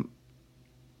back,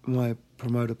 my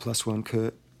promoter plus one,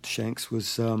 Kurt Shanks,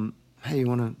 was, hey, you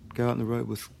want to go out on the road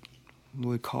with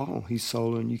Lloyd Cole? He's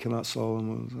solo and you come out solo.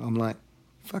 And I'm like,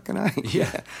 fucking A.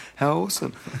 Yeah. How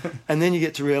awesome. And then you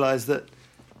get to realise that,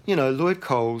 you know, Lloyd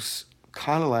Cole's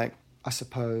kind of like, I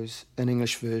suppose, an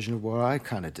English version of what I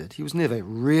kind of did. He was never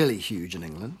really huge in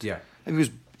England. Yeah. He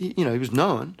was, you know, he was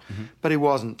known, but he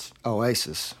wasn't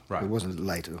Oasis. Right. He wasn't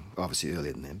later, obviously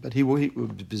earlier than them. But he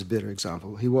was a better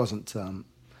example. He wasn't,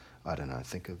 I don't know,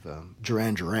 think of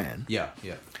Duran Duran. Yeah,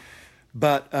 yeah.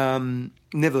 But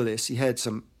nevertheless, he had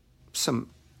some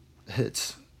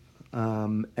hits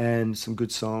and some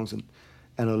good songs and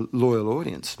a loyal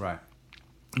audience. Right.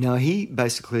 Now, he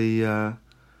basically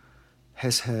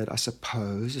has had, I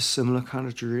suppose, a similar kind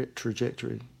of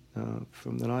trajectory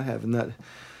from that I have, in that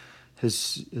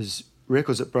his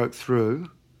records that broke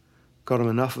through got him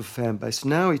enough of a fan base.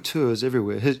 Now he tours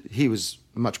everywhere. He was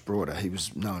much broader. He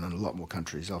was known in a lot more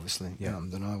countries, obviously,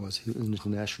 than I was. He was an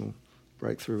international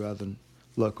breakthrough rather than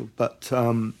local. But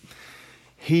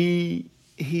he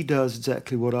does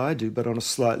exactly what I do, but on a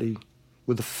slightly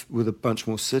with a bunch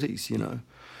more cities. You know,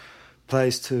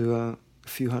 plays to a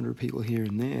few hundred people here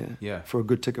and there for a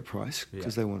good ticket price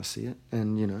because they want to see it,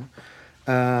 and you know,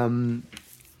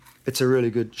 it's a really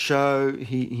good show.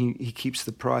 He keeps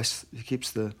the price. He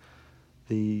keeps the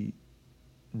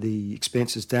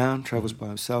expenses down, travels by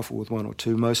himself or with one or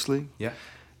two mostly. Yeah.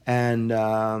 And,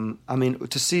 I mean,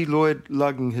 to see Lloyd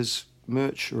lugging his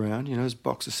merch around, you know, his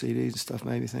box of CDs and stuff,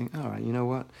 made me think, all right, you know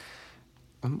what?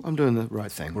 I'm doing the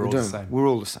right thing. We're all the same. We're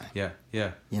all the same. Yeah,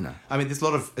 yeah. You know. I mean, there's a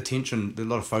lot of attention, a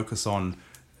lot of focus on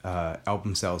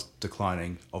album sales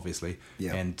declining, obviously,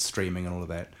 and streaming and all of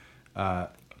that.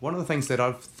 One of the things that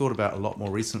I've thought about a lot more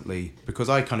recently, because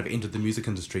I kind of entered the music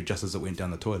industry just as it went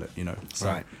down the toilet, you know. So,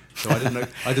 right. So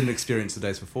I didn't experience the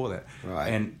days before that.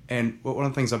 Right. And one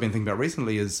of the things I've been thinking about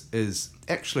recently is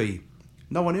actually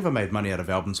no one ever made money out of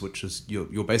albums, which is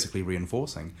you're basically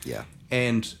reinforcing. Yeah.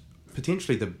 And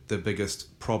potentially the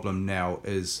biggest problem now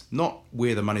is not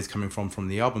where the money's coming from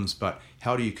the albums, but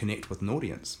how do you connect with an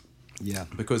audience? Yeah.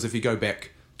 Because if you go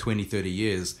back 20, 30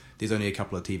 years, there's only a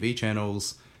couple of TV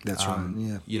channels. That's right,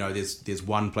 yeah. You know, there's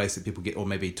one place that people get, or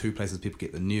maybe two places people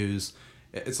get the news.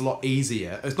 It's a lot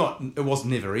easier. It was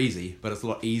never easy, but it's a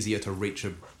lot easier to reach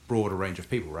a broader range of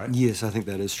people, right? Yes, I think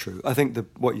that is true. I think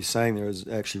what you're saying there is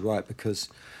actually right, because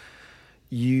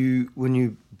when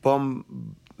you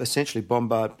essentially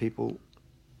bombard people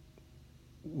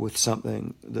with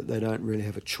something that they don't really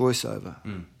have a choice over,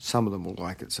 some of them will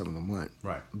like it, some of them won't.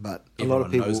 Right. But Everyone a lot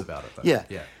of people knows about it, though.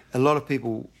 Yeah. A lot of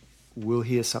people will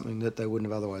hear something that they wouldn't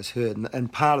have otherwise heard.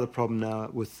 And part of the problem now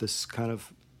with this kind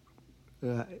of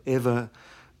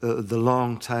the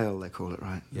long tail, they call it,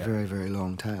 right? Yeah. Very, very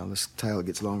long tail. This tail that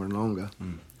gets longer and longer,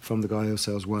 from the guy who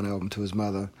sells one album to his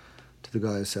mother to the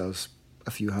guy who sells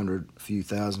a few hundred, a few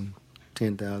thousand,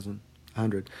 10,000,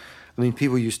 100. I mean,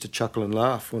 people used to chuckle and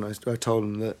laugh when I told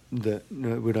them that you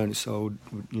know, we'd only sold,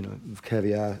 you know,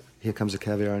 Caviar, Here Comes the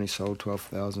Caviar only sold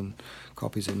 12,000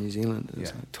 copies in New Zealand.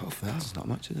 It's like, 12,000 is not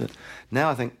much, is it? Now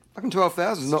I think, fucking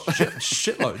 12,000 is not...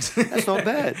 Shitloads. That's not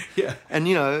bad. Yeah. And,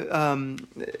 you know,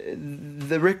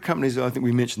 the record companies, I think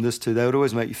we mentioned this too, they would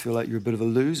always make you feel like you're a bit of a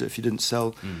loser if you didn't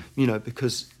sell, you know,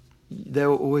 because they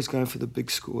were always going for the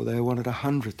big score. They wanted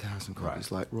 100,000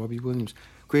 copies, like Robbie Williams.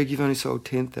 Greg, you've only sold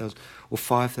 10,000 or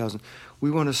 5,000.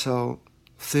 We want to sell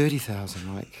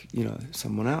 30,000 like, you know,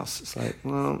 someone else. It's like,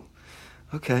 well,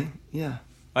 okay, yeah.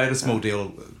 I had a small deal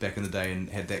back in the day and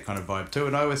had that kind of vibe too,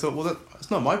 and I always thought, well, it's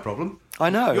not my problem. I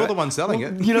know. You're the one selling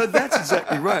it. You know, that's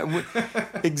exactly right.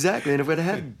 Exactly. And if we'd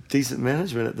had decent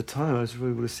management at the time, I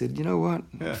probably would have said, you know what,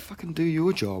 fucking do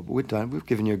your job. We're done. We've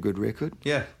given you a good record.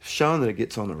 Yeah. Shown that it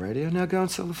gets on the radio. Now go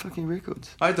and sell the fucking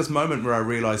records. I had this moment where I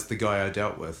realised the guy I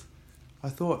dealt with, I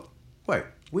thought, wait,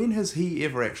 when has he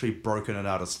ever actually broken an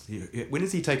artist? When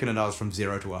has he taken an artist from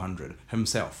 0 to 100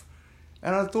 himself?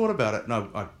 And I thought about it. No,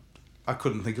 I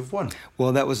couldn't think of one.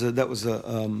 Well, that was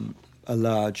a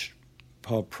large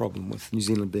problem with New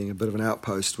Zealand being a bit of an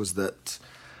outpost, was that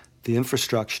the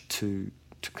infrastructure to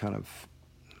kind of,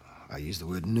 I use the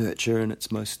word nurture in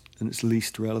its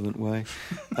least relevant way,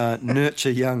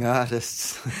 nurture young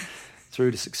artists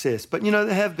through to success. But you know,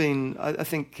 there have been, I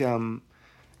think,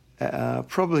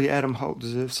 probably Adam Holt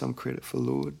deserves some credit for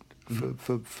Lord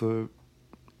for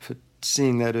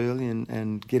seeing that early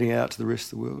and getting it out to the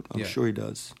rest of the world. I'm sure he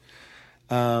does.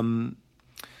 You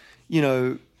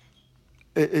know,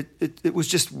 it was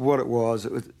just what it was.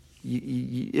 It was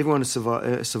everyone has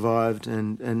survived,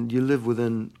 and you live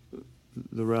within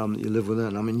the realm that you live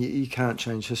within. I mean, you can't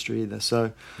change history either.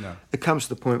 So it comes to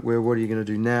the point where, what are you going to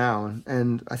do now?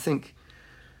 And I think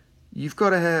you've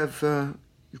got to have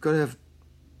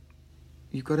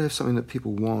something that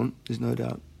people want. There's no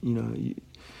doubt. You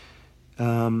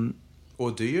know. Or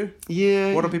do you?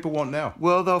 Yeah. What do people want now?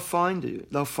 Well, they'll find you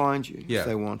if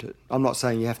they want it. I'm not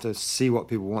saying you have to see what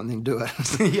people want and then do it.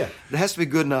 Yeah. It has to be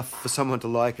good enough for someone to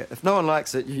like it. If no one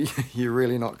likes it, you're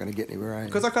really not going to get anywhere.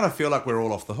 Because I kind of feel like we're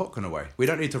all off the hook in a way. We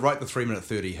don't need to write the 3-minute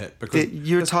 30 hit. Because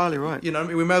you're entirely right. You know,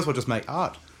 we may as well just make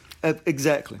art.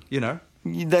 Exactly. You know?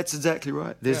 That's exactly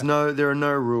right. There are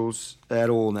no rules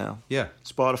at all now. Yeah.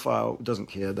 Spotify doesn't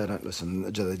care. They don't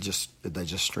listen. They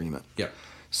just stream it. Yeah.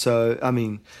 So, I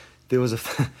mean, there was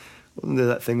wasn't there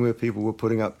that thing where people were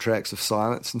putting up tracks of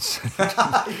silence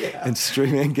and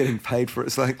streaming and getting paid for it?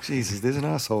 It's like, Jesus, there's an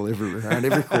asshole everywhere, around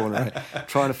every corner, right?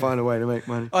 Trying to find a way to make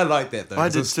money. I like that, though. I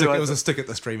did too. It was a stick at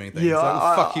the streaming thing. Yeah,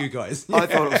 like, fuck you guys. I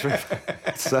thought it was really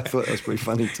so I thought that was pretty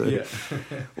funny too. Yeah.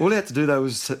 All they had to do, though,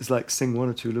 was like sing one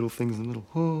or two little things in the middle.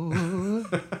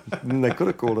 And they could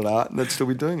have called it art and they'd still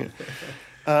be doing it.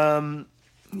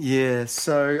 Yeah,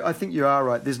 so I think you are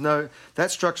right.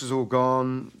 That structure's all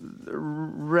gone.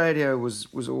 Radio was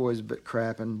always a bit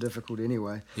crap and difficult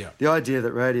anyway. Yeah. The idea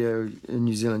that radio in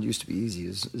New Zealand used to be easy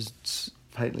is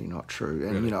patently not true.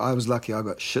 And, really? you know, I was lucky I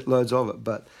got shitloads of it,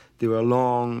 but there were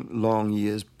long, long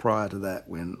years prior to that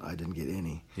when I didn't get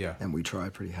any. Yeah. And we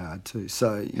tried pretty hard too.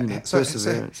 So, you know, So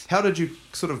perseverance. how did you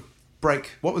sort of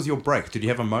break? What was your break? Did you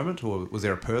have a moment, or was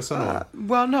there a person? Or?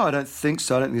 Well, no, I don't think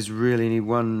so. I don't think there's really any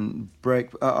one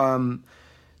break.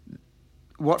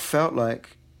 What felt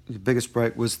like the biggest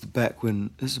break was back when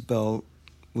Isabel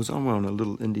was on a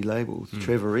little indie label.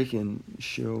 Trevor Reiki and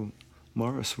Cheryl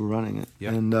Morris were running it.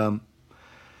 Yeah. And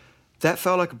that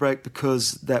felt like a break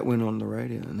because that went on the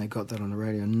radio, and they got that on the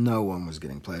radio. No one was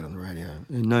getting played on the radio.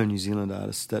 No New Zealand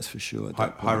artists, that's for sure.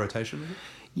 High rotation, was it?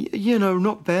 You know,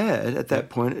 not bad at that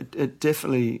point. It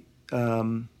definitely,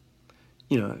 you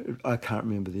know, I can't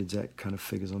remember the exact kind of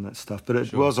figures on that stuff, but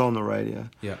it was on the radio.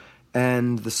 Yeah.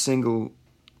 And the single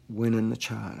went in the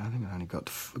chart. I think I only got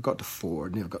to 4.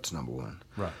 It never got to number 1.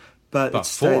 Right. But it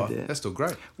stayed 4, there. that's still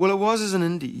great. Well, it was as an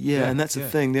indie, Yeah, and that's the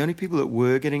thing. The only people that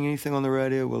were getting anything on the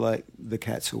radio were like the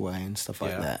Cats Away and stuff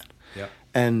like that. Yeah.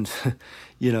 And,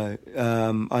 you know,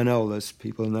 I know all those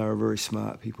people, and they're very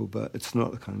smart people, but it's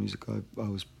not the kind of music I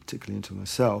was particularly into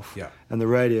myself. Yeah. And the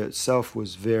radio itself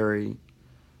was very,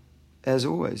 as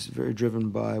always, very driven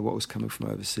by what was coming from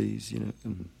overseas, you know.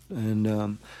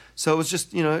 And so it was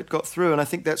just, you know, it got through. And I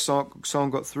think that song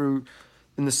got through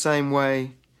in the same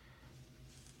way,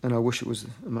 and I wish it was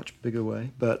a much bigger way,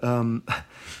 but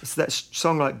it's that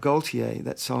song like Gaultier,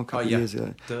 that song a couple of years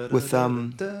ago, with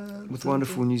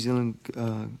wonderful New Zealand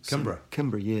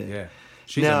Kimbra,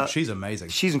 yeah. She's amazing.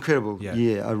 She's incredible.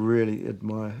 Yeah. I really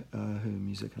admire her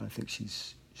music, and I think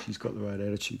she's got the right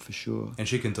attitude for sure. And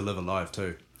she can deliver live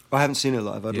too. I haven't seen her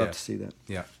live. I'd love to see that.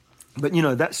 Yeah. But, you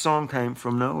know, that song came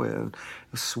from nowhere.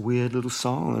 This weird little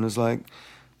song, and it was like,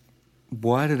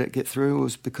 why did it get through? It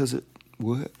was because it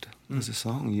worked. As a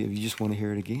song, you just want to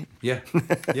hear it again. Yeah,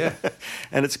 yeah.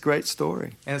 And it's a great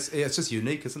story. And it's just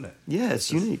unique, isn't it? Yeah,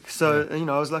 it's unique. So, you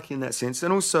know, I was lucky in that sense.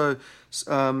 And also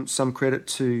some credit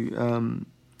to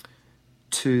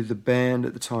the band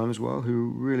at the time as well, who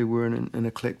really were an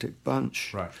eclectic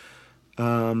bunch. Right.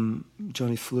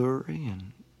 Johnny Fleury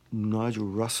and Nigel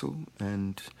Russell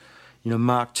and, you know,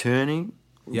 Mark Turney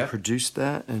produced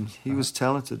that, and he was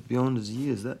talented beyond his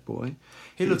years, that boy.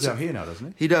 He lives out here now, doesn't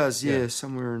he? He does, yeah,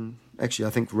 somewhere in, actually, I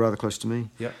think rather close to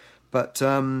me. Yeah. But,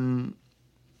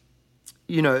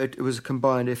 it was a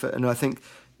combined effort, and I think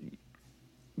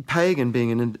Pagan,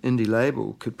 being an indie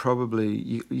label, could probably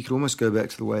you could almost go back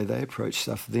to the way they approached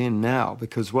stuff then now,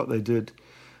 because what they did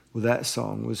with that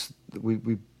song was that we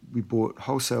bought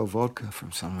wholesale vodka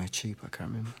from somewhere cheap, I can't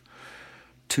remember,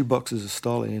 2 boxes of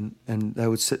Stolly, and they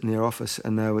would sit in their office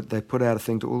and they put out a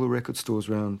thing to all the record stores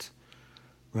around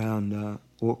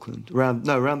Auckland, around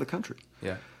the country.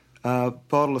 Yeah.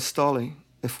 Bottle of Stolly.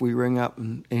 If we ring up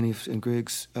and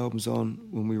Greg's album's on,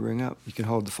 when we ring up, you can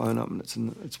hold the phone up and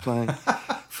it's playing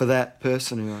for that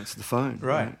person who answers the phone.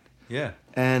 Right. Yeah.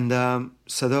 And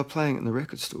so they were playing it in the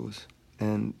record stores.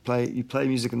 And you play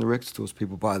music in the record stores,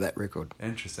 people buy that record.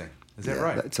 Interesting. Is that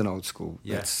right? It's an old school.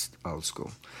 Yeah. That's old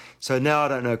school. So now I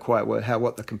don't know quite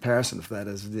what the comparison of that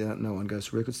is. No one goes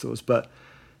to record stores, but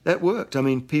that worked. I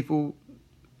mean, people.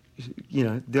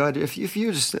 The idea, if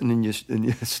you're just sitting in your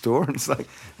store and it's like,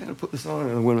 I'm going to put this on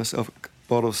and win myself a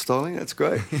bottle of Stolly, that's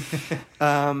great.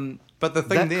 But the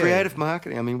thing there, creative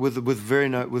marketing, I mean, with very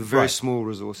right. small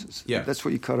resources. Yeah. That's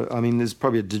what you got to, I mean, there's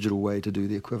probably a digital way to do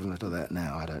the equivalent of that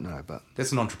now, I don't know, but...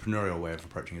 That's an entrepreneurial way of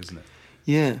approaching it, isn't it?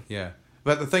 Yeah. Yeah.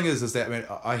 But the thing is that, I mean,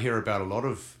 I hear about a lot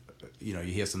of, you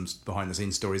hear some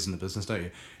behind-the-scenes stories in the business, don't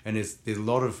you? And there's a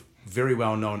lot of very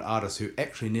well-known artists who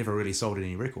actually never really sold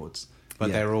any records.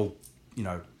 But they're all,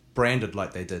 branded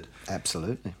like they did.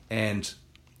 Absolutely. And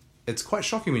it's quite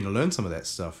shocking when you learn some of that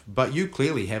stuff. But you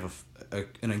clearly have an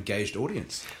engaged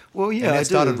audience. Well, yeah, and that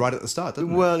started right at the start,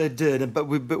 didn't it? Well, it did. But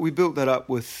we built that up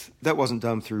with... That wasn't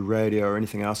done through radio or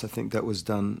anything else. I think that was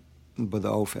done by the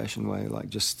old-fashioned way, like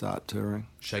just start touring.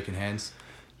 Shaking hands.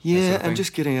 Yeah, sort of and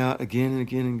just getting out again and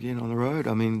again and again on the road.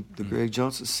 I mean, the Greg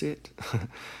Johnson set.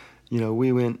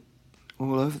 We went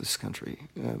all over this country.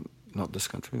 Not this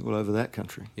country, all over that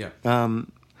country. Yeah.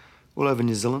 All over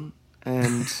New Zealand.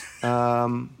 And,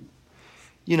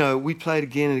 we played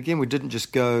again and again. We didn't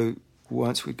just go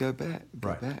once, we'd go back,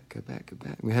 go back.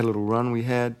 We had a little run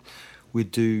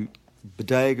we'd do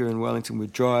Bodega in Wellington.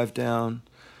 We'd drive down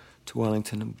to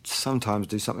Wellington and sometimes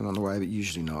do something on the way, but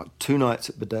usually not. 2 nights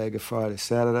at Bodega, Friday,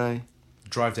 Saturday.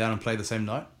 Drive down and play the same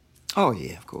night? Oh,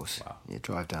 yeah, of course. Wow. Yeah,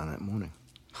 drive down that morning.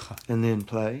 And then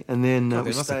play. And then they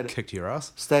we must have kicked your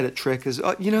ass. Stayed at Trekkers.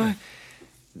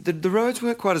 The roads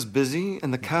weren't quite as busy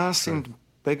and the cars seemed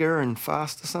bigger and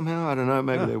faster somehow. I don't know,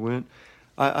 maybe they weren't.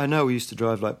 I know we used to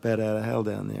drive like bat out of hell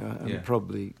down there. And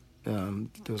probably there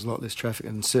was a lot less traffic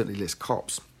and certainly less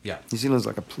cops. Yeah. New Zealand's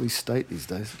like a police state these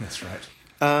days. That's right.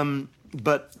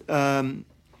 But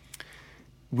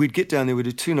we'd get down there, we'd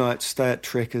do 2 nights, stay at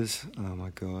Trekkers. Oh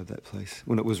my God, that place.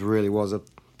 When it really was a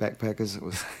backpackers, it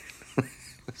was...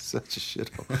 such a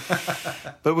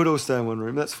shithole. But we'd all stay in one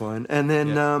room, that's fine. And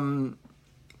then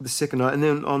the second night, and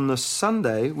then on the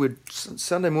Sunday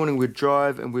morning we'd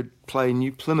drive and we'd play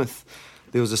New Plymouth.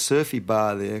 There was a surfy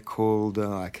bar there called,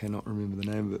 I cannot remember the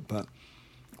name of it, but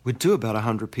we'd do about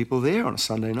 100 people there on a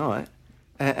Sunday night.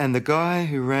 And the guy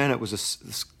who ran it was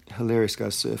this hilarious guy,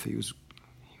 surfer. He was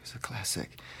a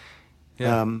classic.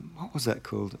 Yeah. What was that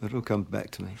called? It'll come back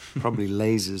to me. Probably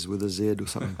Lasers with a Z or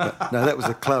something. But no, that was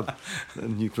a club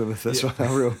in New Plymouth. That's right, a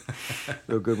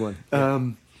real good one.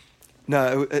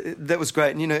 Yeah. That was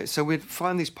great. And, so we'd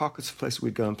find these pockets of places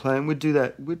we'd go and play, and we'd do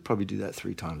that. We'd probably do that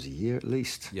 3 times a year at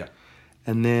least. Yeah.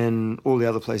 And then all the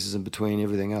other places in between,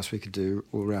 everything else we could do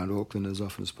all around Auckland as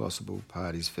often as possible,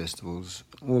 parties, festivals,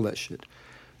 all that shit.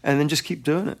 And then just keep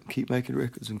doing it, keep making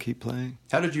records and keep playing.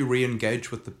 How did you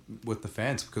re-engage with the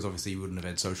fans? Because obviously you wouldn't have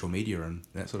had social media and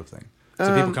that sort of thing.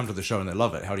 So people come to the show and they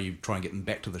love it. How do you try and get them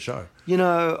back to the show?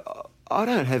 I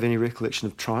don't have any recollection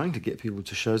of trying to get people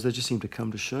to shows. They just seemed to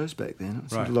come to shows back then.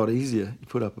 It seemed a lot easier. You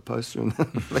put up a poster and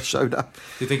they showed up. Do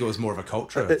you think it was more of a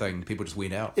culture thing? People just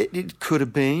went out? It could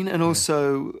have been. And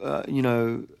also,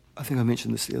 I think I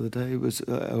mentioned this the other day, was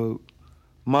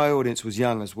my audience was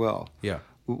young as well. Yeah.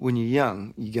 When you're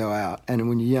young, you go out, and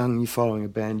when you're young, you're following a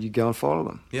band, you go and follow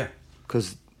them. Yeah.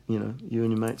 Because, you and your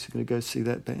mates are going to go see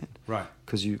that band. Right.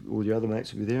 Because all your other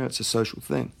mates will be there. It's a social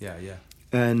thing. Yeah, yeah.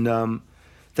 And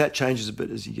that changes a bit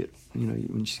as you get,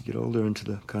 when you get older into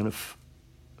the kind of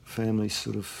family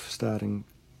sort of starting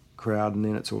crowd, and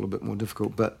then it's all a bit more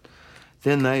difficult. But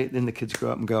then the kids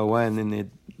grow up and go away, and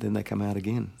then they come out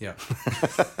again. Yeah.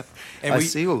 And I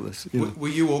see all this. Were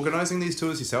you organising these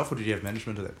tours yourself, or did you have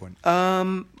management at that point?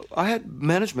 I had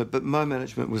management, but my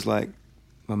management was like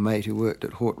my mate who worked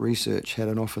at Hort Research had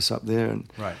an office up there, and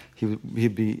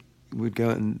we'd go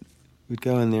in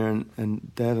there,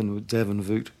 and Davin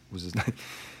Voot was his name,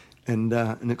 and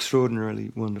an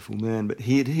extraordinarily wonderful man. But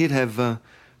he'd have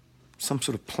some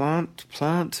sort of plant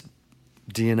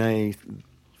DNA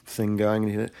thing going,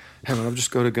 and he'd, hang on, I've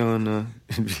just got to go and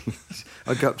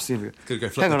I'd go upstairs.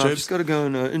 Hang on, I've just got to go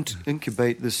and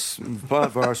incubate this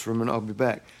virus room, and I'll be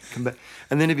back. Come back,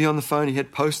 and then he'd be on the phone. He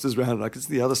had posters around, like it's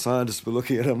the other scientists were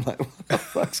looking at him, like, what the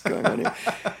fuck's going on here?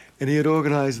 And he had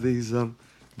organised these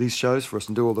shows for us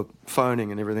and do all the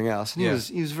phoning and everything else. And he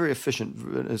was very efficient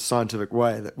in a scientific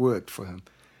way that worked for him,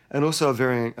 and also a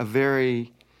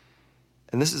very.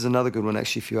 And this is another good one,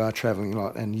 actually, if you are travelling a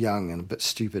lot and young and a bit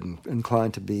stupid and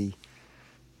inclined to be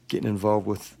getting involved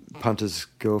with punters'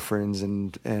 girlfriends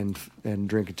and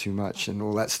drinking too much and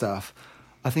all that stuff.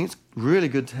 I think it's really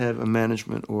good to have a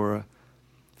management or a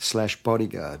 /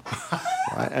 bodyguard.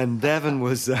 Right? And Davin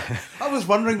was... I was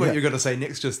wondering what you were going to say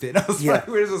next just then. I was like,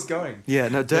 where is this going? Yeah,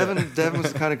 no, Davin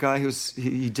was the kind of guy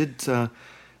he did...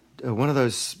 one of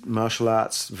those martial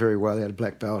arts very well. He had a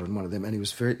black belt in one of them, and he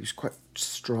was quite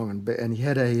strong and he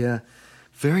had a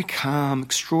very calm,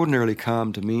 extraordinarily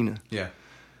calm demeanour. Yeah,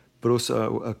 but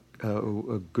also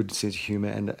a good sense of humour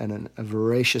and a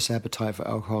voracious appetite for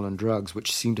alcohol and drugs,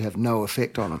 which seemed to have no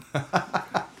effect on him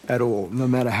at all, no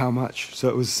matter how much.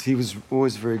 So he was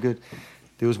always very good.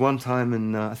 There was one time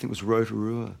in I think it was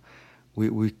Rotorua,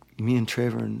 me and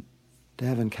Trevor and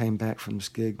Davin came back from this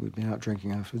gig. We'd been out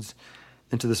drinking afterwards.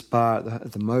 Into this bar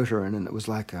at the Motor Inn, and it was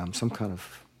like some kind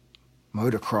of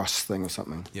motocross thing or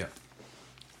something. Yeah.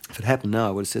 If it happened now,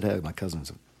 I would have said, hey, my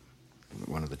cousin's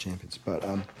one of the champions. But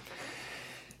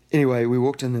anyway, we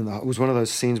walked in, and it was one of those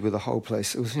scenes where the whole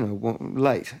place, it was,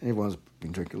 late. Everyone's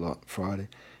been drinking a lot Friday.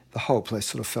 The whole place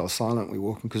sort of fell silent. We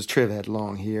walked in, because Trevor had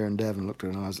long hair, and Davin looked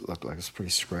at her eyes. It looked like a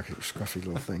pretty scruffy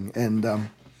little thing. And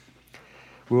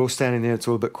we're all standing there, it's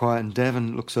all a bit quiet, and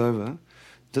Davin looks over,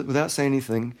 without saying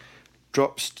anything,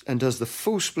 drops and does the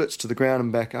full splits to the ground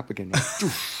and back up again, like,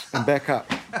 and back up,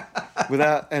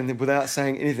 without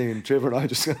saying anything. And Trevor and I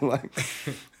just kind of like,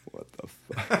 what the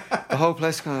fuck? The whole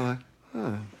place kind of like,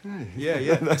 oh, hey.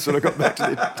 Yeah. That's when I got back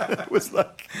to it.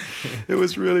 It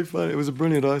was really fun. It was a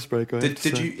brilliant icebreaker.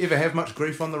 Did you ever have much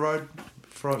grief on the road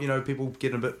from people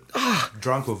getting a bit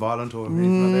drunk or violent or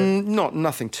anything like that?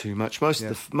 Nothing too much. Most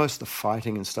of the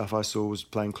fighting and stuff I saw was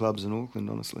playing clubs in Auckland.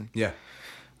 Honestly, I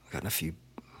got in a few.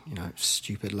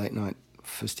 Stupid late night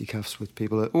fisticuffs with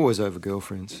people, always over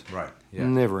girlfriends. Right, yeah.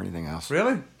 Never anything else.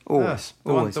 Really? Always.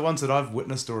 The ones that I've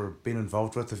witnessed or been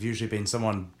involved with have usually been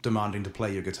someone demanding to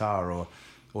play your guitar or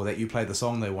that you play the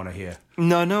song they want to hear.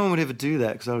 No one would ever do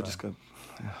that, because I would just go,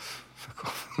 fuck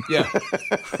off. Yeah.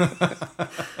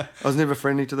 I was never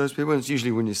friendly to those people, and it's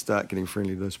usually when you start getting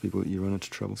friendly to those people that you run into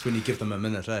trouble. It's when you give them a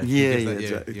minute, eh? Yeah,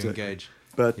 exactly. You engage.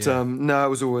 But no, it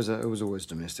was always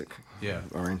domestic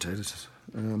orientated.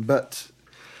 But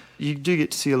you do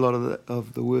get to see a lot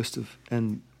of the worst of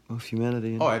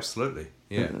humanity. Oh, absolutely,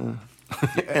 yeah.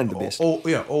 And the best.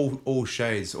 All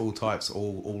shades, all types,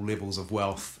 all levels of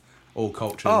wealth, all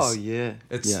cultures. Oh yeah,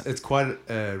 it's quite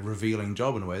a revealing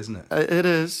job in a way, isn't it? It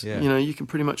is. Yeah. You can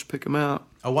pretty much pick them out.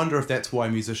 I wonder if that's why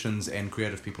musicians and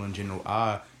creative people in general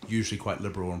are usually quite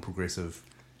liberal and progressive,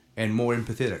 and more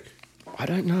empathetic. I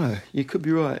don't know. You could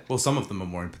be right. Well, some of them are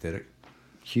more empathetic.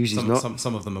 Hughes is not.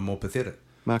 Some of them are more pathetic.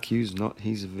 Mark Hughes not.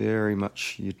 He's very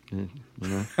much,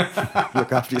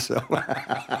 look after yourself.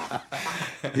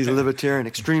 He's a libertarian,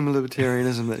 extreme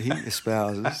libertarianism that he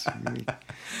espouses.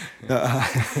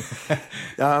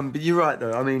 But you're right,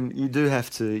 though. I mean, you do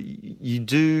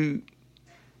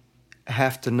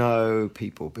have to know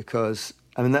people, because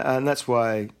and that's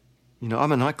why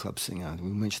I'm a nightclub singer. We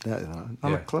mentioned that.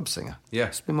 I'm a club singer. Yeah,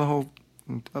 it's been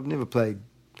I've never played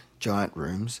giant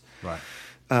rooms. Right.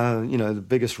 The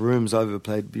biggest rooms I've ever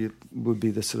played would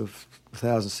be the sort of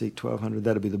 1,000-seat, 1,200.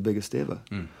 That'd be the biggest ever.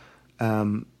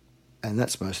 And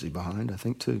that's mostly behind, I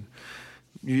think, too.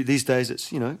 These days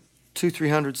it's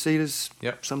 200-300 seaters.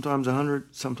 Yep. Sometimes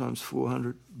 100, sometimes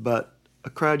 400. But a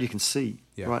crowd you can see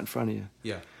right in front of you.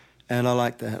 Yeah. And I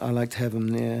like that. I like to have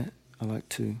them there. I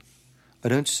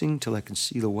don't sing till I can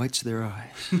see the whites of their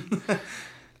eyes.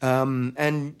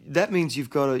 And that means you've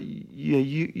got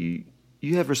to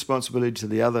you have responsibility to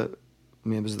the other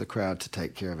members of the crowd to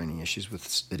take care of any issues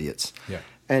with idiots. Yeah.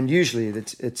 And usually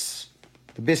it's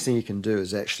the best thing you can do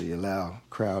is actually allow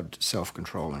crowd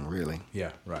self-controlling, really.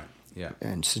 Yeah, right. Yeah.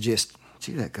 And suggest,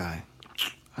 gee, that guy,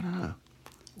 I don't know,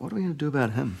 what are we going to do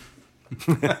about him?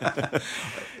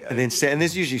 And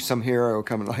there's usually some hero will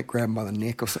come and like grab him by the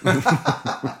neck or something.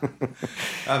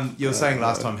 You were saying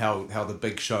last time how the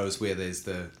big shows where there's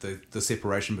the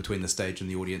separation between the stage and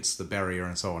the audience, the barrier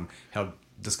and so on, how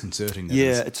disconcerting that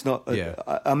is. It's not.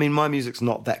 I mean, my music's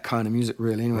not that kind of music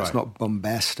really. Anyway, It's not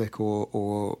bombastic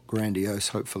or grandiose.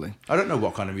 Hopefully, I don't know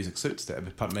what kind of music suits that.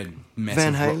 But Van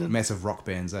Halen, massive rock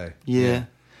bands, eh? Yeah.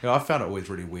 Yeah, I found it always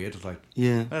really weird. Like,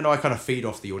 Yeah. I don't know, I kind of feed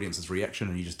off the audience's reaction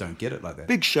and you just don't get it like that.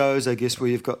 Big shows, I guess, where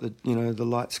you've got the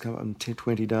lights come up and 10,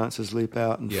 20 dancers leap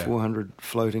out and 400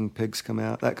 floating pigs come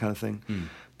out, that kind of thing.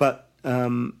 But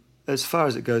as far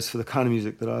as it goes for the kind of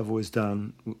music that I've always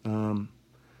done,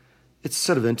 it's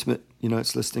sort of intimate,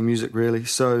 it's listening music really.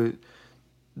 So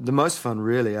the most fun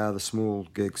really are the small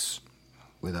gigs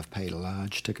where they've paid a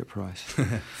large ticket price.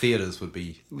 Theatres would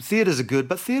be... Theatres are good,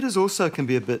 but theatres also can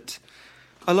be a bit...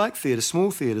 I like theatres, small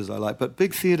theatres I like, but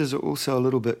big theatres are also a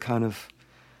little bit kind of...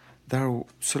 They're all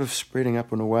sort of spreading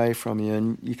up and away from you,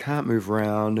 and you can't move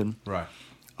around. And Right.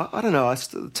 I don't know,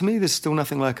 to me there's still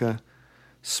nothing like a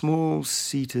small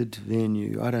seated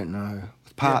venue. I don't know.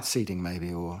 Part seating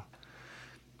maybe, or...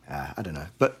 I don't know.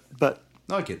 But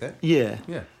No, I get that. Yeah.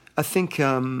 Yeah. I think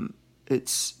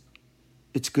it's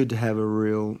good to have a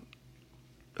real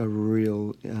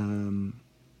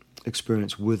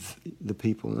experience with the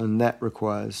people, and that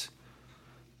requires,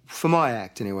 for my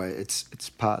act anyway, it's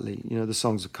partly, the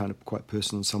songs are kind of quite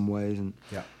personal in some ways,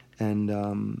 and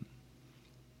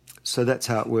so that's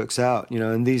how it works out,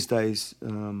 and these days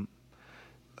a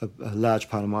large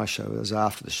part of my show is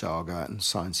after the show I'll go out and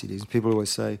sign CDs, and people always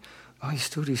say, "Oh, you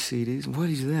still do CDs? Why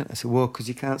do you do that?" I said, "Well, because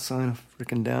you can't sign a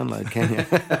freaking download, can you?"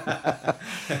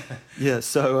 Yeah,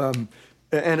 so,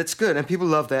 and it's good, and people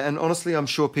love that. And honestly, I'm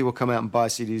sure people come out and buy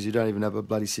CDs who don't even have a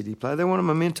bloody CD player. They want a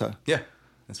memento. Yeah,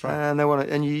 that's right. And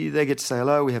they get to say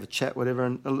hello, we have a chat, whatever.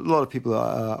 And a lot of people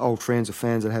are old friends or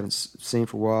fans that I haven't seen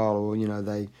for a while, or,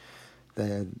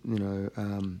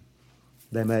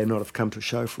 they may not have come to a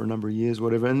show for a number of years,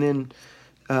 whatever. And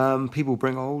then people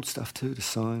bring old stuff too to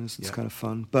sign. It's kind of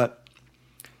fun. But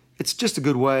it's just a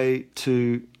good way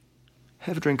to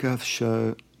have a drink after the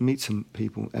show, meet some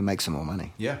people, and make some more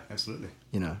money. Yeah, absolutely.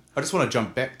 I just want to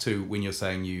jump back to when you're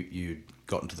saying you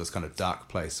got into this kind of dark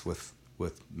place with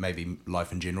maybe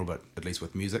life in general, but at least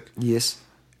with music. Yes.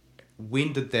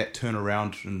 When did that turn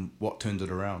around, and what turned it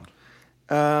around?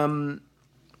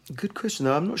 Good question.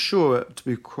 I'm not sure, to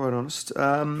be quite honest.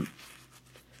 I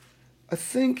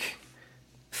think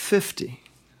 50.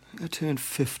 I turned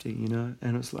 50,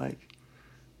 and it's like,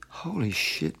 holy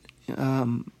shit.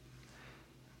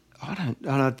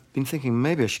 I've been thinking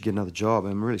maybe I should get another job.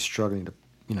 I'm really struggling to,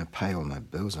 pay all my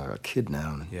bills. I got a kid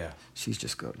now, and she's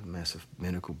just got massive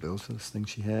medical bills for this thing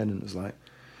she had, and it was like,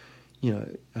 you're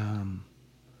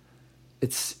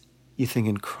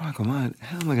thinking, crikey,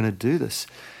 how am I going to do this?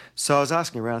 So I was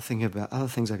asking around, thinking about other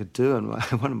things I could do, and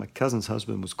one of my cousin's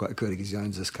husband was quite good because he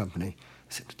owns this company.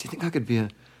 I said, "Do you think I could be a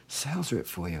sales rep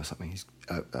for you or something?" He's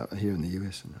here in the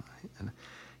US, and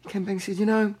he came back and said,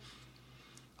 "I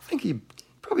think you're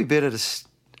probably better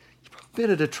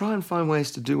to try and find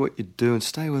ways to do what you do and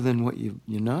stay within what you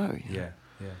know." Yeah.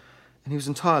 And he was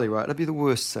entirely right. I'd be the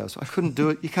worst salesman. I couldn't do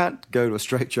it. You can't go to a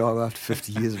straight job after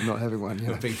 50 years of not having one.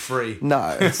 Of being free.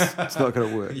 No, it's not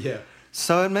going to work. Yeah.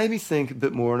 So it made me think a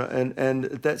bit more, and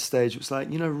at that stage it was like,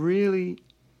 really,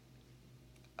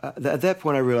 at that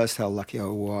point I realised how lucky I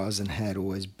was and had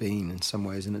always been in some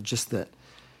ways, and it's just that,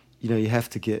 you have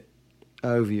to get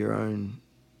over your own,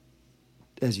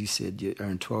 as you said, your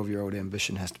own 12-year-old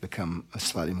ambition has to become a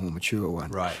slightly more mature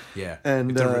one. Right, yeah.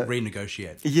 And to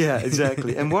renegotiate. Yeah,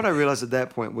 exactly. And what I realised at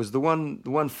that point was the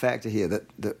one factor here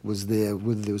that was there,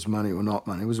 whether there was money or not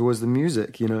money, was always the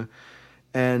music,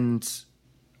 and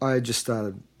I just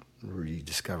started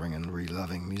rediscovering and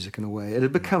re-loving music in a way. It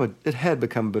had become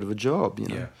a bit of a job,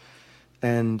 Yeah.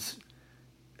 And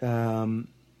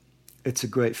it's a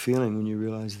great feeling when you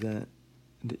realise that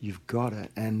you've got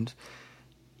it. And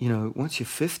once you're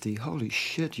 50, holy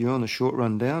shit, you're on the short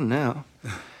run down now.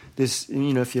 There's,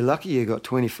 if you're lucky, you got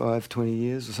 25, 20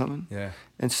 years or something. Yeah.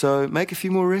 And so make a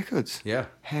few more records. Yeah.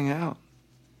 Hang out.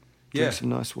 Yeah. Drink some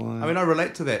nice wine. I mean, I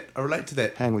relate to that.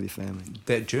 Hang with your family.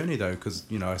 That journey, though, because,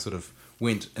 I sort of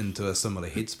went into a similar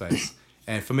headspace.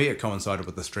 And for me, it coincided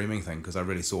with the streaming thing because I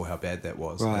really saw how bad that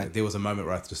was. Right. Like, there was a moment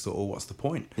where I just thought, what's the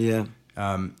point? Yeah.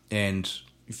 And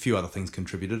a few other things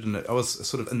contributed, and I was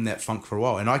sort of in that funk for a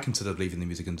while, and I considered leaving the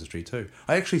music industry too.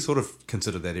 I actually sort of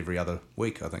considered that every other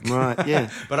week, I think. Right, yeah.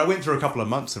 But I went through a couple of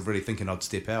months of really thinking I'd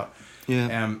step out.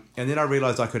 Yeah. And then I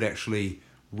realised I could actually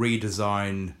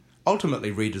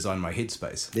ultimately redesign my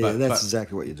headspace. Yeah, that's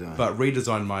exactly what you're doing. But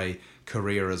redesign my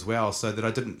career as well, so that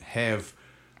I didn't have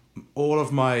all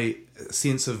of my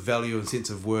sense of value and sense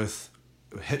of worth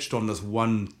hitched on this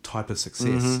one type of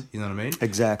success. Mm-hmm. You know what I mean?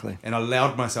 Exactly. And I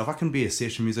allowed myself, I can be a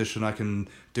session musician, I can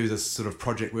do this sort of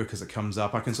project work as it comes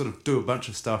up, I can sort of do a bunch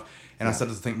of stuff, and I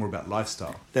started to think more about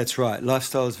lifestyle. That's right.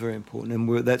 Lifestyle is very important,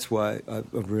 and that's why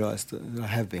I've realised that I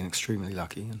have been extremely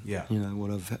lucky. And, Yeah.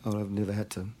 what I've never had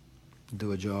to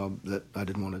do a job that I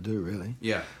didn't want to do, really.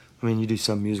 Yeah. I mean, you do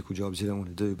some musical jobs you don't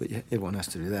want to do, but everyone has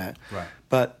to do that. Right.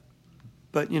 But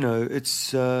you know,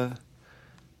 it's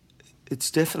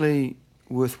definitely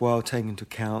worthwhile taking into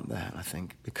account that, I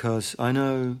think, because I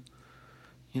know,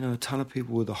 you know, a ton of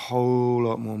people with a whole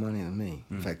lot more money than me.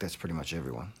 In fact, that's pretty much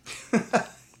everyone.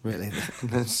 Really.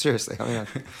 Seriously. I mean,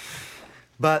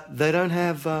 but they don't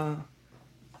have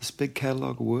this big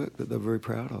catalogue of work that they're very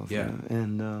proud of. Yeah. You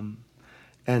know?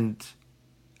 And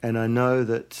I know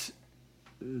that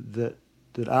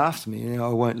after me, you know,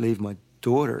 I won't leave my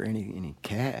daughter any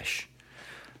cash,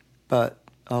 but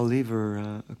I'll leave her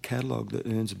a catalogue that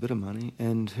earns a bit of money,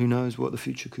 and who knows what the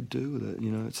future could do with it.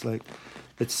 You know, it's like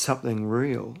it's something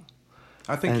real.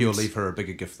 I think you'll leave her a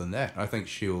bigger gift than that. I think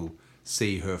she'll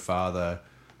see her father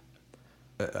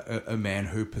a man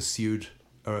who pursued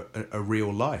a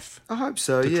real life. I hope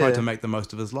so. To try to make the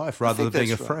most of his life rather than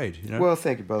being afraid. Right. You know? Well,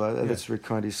 thank you, brother. That's very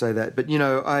kind of you to say that. But you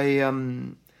know,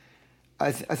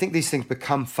 I think these things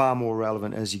become far more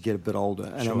relevant as you get a bit older.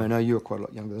 And Sure. I mean, I know you're quite a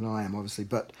lot younger than I am, obviously,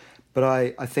 but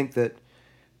I think that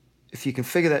if you can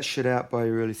figure that shit out by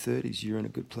your early 30s, you're in a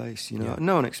good place. You know,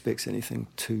 no one expects anything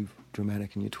too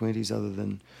dramatic in your 20s, other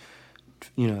than,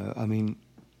 you know, I mean,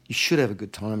 you should have a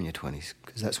good time in your 20s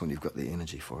because that's when you've got the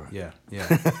energy for it. Yeah.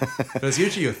 But it's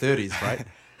usually your 30s, right?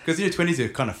 Because in your 20s you're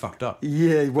kind of fucked up.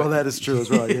 Yeah, well, that is true as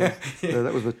well. Yeah, So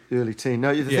that was an early teen.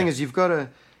 No, the thing is, you've got to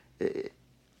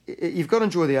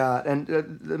enjoy the art, and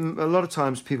a lot of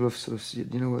times people have sort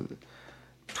of, you know,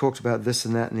 talked about this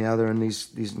and that and the other, and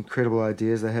these incredible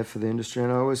ideas they have for the industry.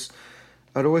 And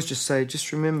I'd always just say,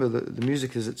 just remember that the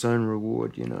music is its own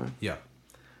reward. You know. Yeah.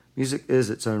 Music is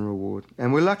its own reward,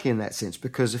 and we're lucky in that sense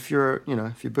because if you're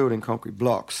building concrete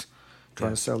blocks,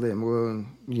 trying to sell them, well,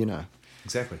 you know,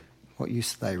 Exactly. what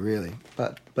use are they really?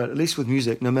 But at least with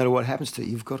music, no matter what happens to it,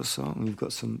 you've got a song,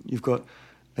 you've got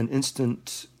an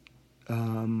instant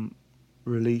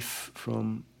relief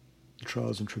from the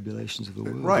trials and tribulations of the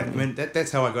world. Right. I mean,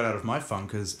 that's how I got out of my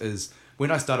funk. Is when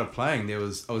I started playing, I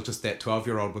was just that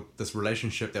 12-year-old with this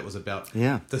relationship that was about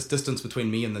this distance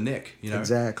between me and the neck, you know?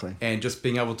 Exactly. And just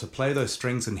being able to play those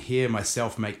strings and hear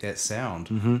myself make that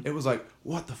sound, it was like,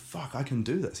 what the fuck, I can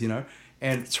do this, you know?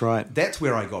 And that's right. That's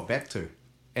where I got back to.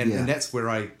 And that's where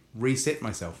I reset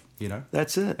myself, you know?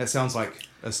 That's it. That sounds like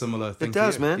a similar thing. It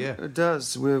does, for you. man. Yeah. It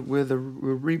does. We're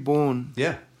reborn.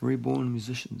 Yeah. Reborn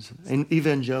musicians and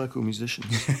evangelical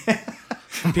musicians.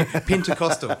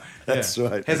 Pentecostal. That's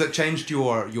right. Has it changed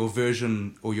your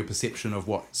version or your perception of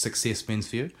what success means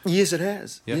for you? Yes, it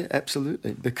has. Yeah. Yeah,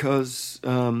 absolutely. Because,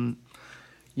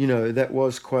 you know, that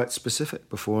was quite specific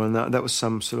before, and that was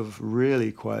some sort of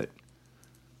really quite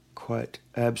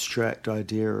abstract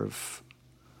idea of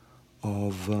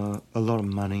a lot of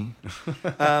money.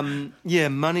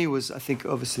 Money was, I think,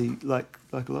 obviously, like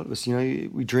a lot of us, you know,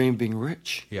 we dream being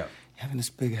rich. Yeah. Having this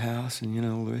big house and, you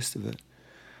know, all the rest of it.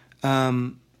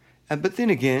 But then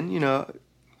again, you know,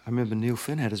 I remember Neil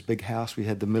Finn had his big house. We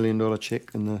had the $1 million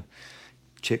check and the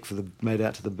check made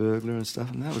out to the burglar and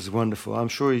stuff, and that was wonderful. I'm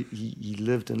sure he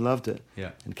lived and loved it.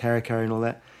 Yeah. And Carry and all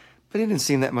that. But he didn't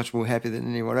seem that much more happy than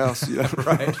anyone else, you know.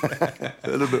 Right. A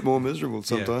little bit more miserable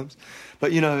sometimes. Yeah.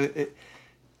 But, you know,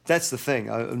 that's the thing.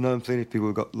 I've known plenty of people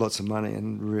who've got lots of money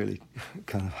and really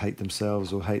kind of hate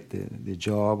themselves or hate their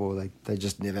job, or they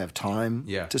just never have time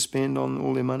to spend on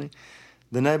all their money.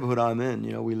 The neighbourhood I'm in,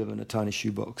 you know, we live in a tiny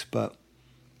shoebox, but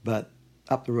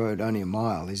up the road only a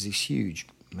mile, there's these huge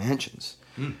mansions.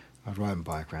 I'd ride my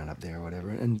bike around up there or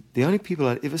whatever, and the only people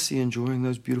I'd ever see enjoying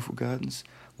those beautiful gardens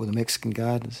were the Mexican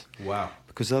gardeners. Wow.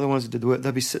 Because they're the ones that did the work.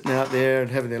 They'd be sitting out there and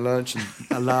having their lunch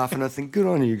and laughing. I think, good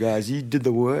on you guys. You did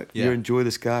the work. Yeah. You enjoy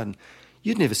this garden.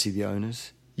 You'd never see the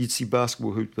owners. You'd see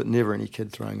basketball hoops, but never any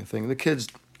kid throwing a thing. The kid's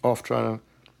off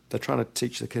they're trying to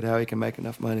teach the kid how he can make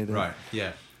enough money to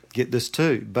get this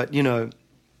too. But, you know,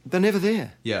 they're never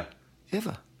there. Yeah.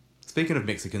 Ever. Speaking of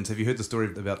Mexicans, have you heard the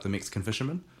story about the Mexican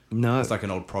fisherman? No. It's like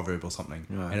an old proverb or something.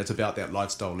 Right. And it's about that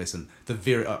lifestyle lesson.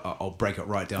 I'll break it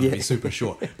right down to be super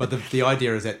short. But the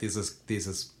idea is that there's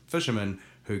this fisherman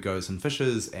who goes and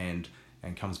fishes and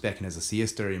comes back and has a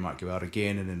siesta. He might go out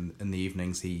again, and in the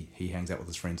evenings he hangs out with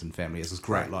his friends and family. He has this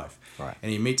great life. Right.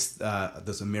 And he meets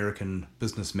this American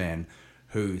businessman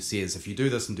who says, if you do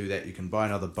this and do that, you can buy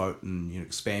another boat and you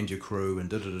expand your crew and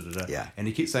da-da-da-da-da. Yeah. And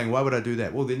he keeps saying, why would I do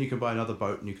that? Well, then you can buy another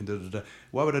boat and you can da-da-da-da.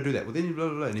 Why would I do that? Well, then you blah,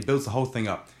 blah, blah. And he builds the whole thing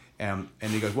up. And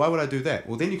he goes, why would I do that?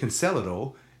 Well, then you can sell it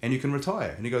all and you can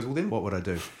retire. And he goes, well, then what would I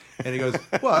do? And he goes,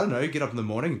 well, I don't know, get up in the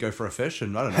morning and go for a fish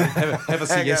and, I don't know, have a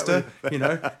siesta,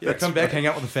 come back, hang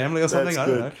out with the family or something. I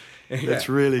don't know. That's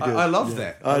really good. I love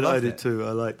that. I do too.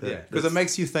 I like that. Yeah, because it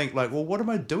makes you think like, well, what am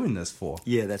I doing this for?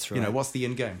 Yeah, that's right. What's the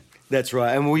end game? That's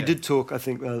right. And we did talk, I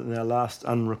think, in our last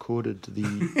unrecorded,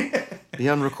 the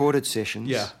unrecorded sessions.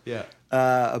 Yeah.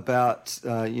 About,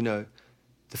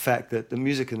 the fact that the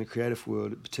music and the creative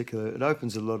world in particular, it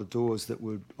opens a lot of doors that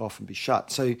would often be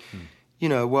shut. So,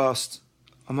 whilst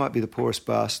I might be the poorest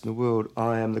bastard in the world,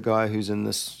 I am the guy who's in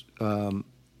this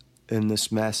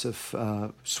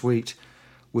massive suite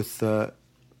with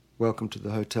Welcome to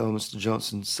the Hotel, Mr.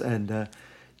 Johnson's, and,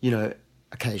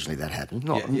 occasionally that happens.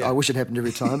 I wish it happened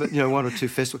every time, but, one or two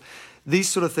festivals. These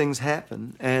sort of things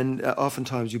happen, and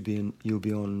oftentimes you'll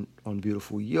be on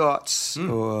beautiful yachts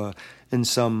or in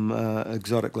some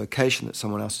exotic location that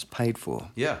someone else has paid for.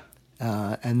 Yeah.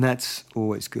 And that's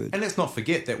always good. And let's not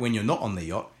forget that when you're not on the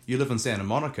yacht, you live in Santa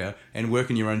Monica and work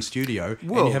in your own studio,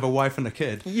 and you have a wife and a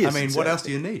kid. Yes, exactly. What else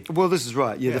do you need? Well, this is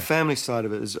right. Yeah, the family side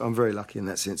of it is, I'm very lucky in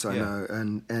that sense, I know.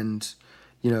 And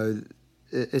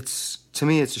it's, to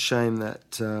me, it's a shame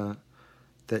that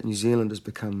New Zealand has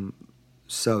become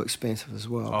so expensive as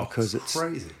well, because it's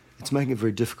crazy. It's making it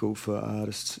very difficult for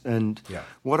artists. And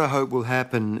what I hope will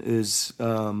happen is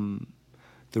the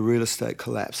real estate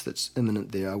collapse that's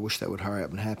imminent there. I wish that would hurry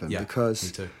up and happen,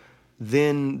 because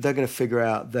then they're going to figure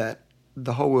out that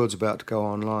the whole world's about to go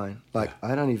online. Like,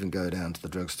 I don't even go down to the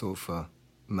drugstore for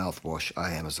mouthwash.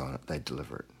 I Amazon it. They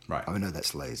deliver it. Right. I know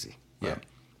that's lazy. Yeah. Right?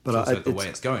 But it's also the way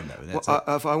it's going, though.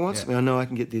 If I want something, I know I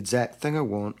can get the exact thing I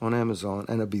want on Amazon,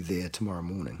 and it'll be there tomorrow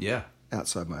morning. Yeah.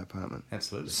 Outside my apartment.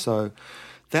 Absolutely. So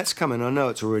that's coming. I know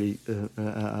it's already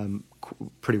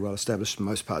pretty well established in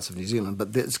most parts of New Zealand,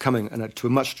 but it's coming to a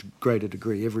much greater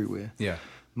degree everywhere. Yeah.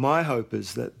 My hope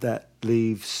is that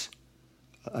leaves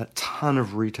a ton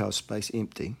of retail space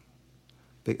empty.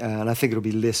 And I think it'll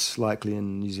be less likely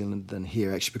in New Zealand than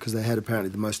here, actually, because they had apparently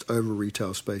the most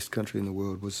over-retail spaced country in the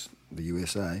world was the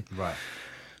USA. Right.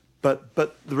 But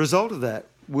the result of that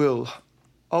will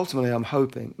ultimately, I'm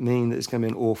hoping, mean that there's going to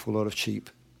be an awful lot of cheap,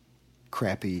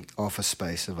 crappy office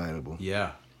space available.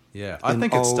 Yeah. I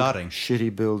think it's starting.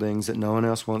 Shitty buildings that no one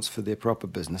else wants for their proper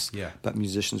business. Yeah. But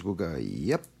musicians will go,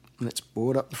 yep, let's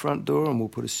board up the front door and we'll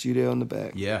put a studio on the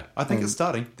back. Yeah, I think it's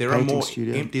starting. There are more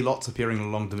empty lots appearing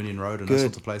along Dominion Road and those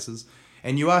sorts of places.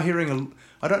 And you are hearing,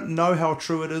 I don't know how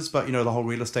true it is, but the whole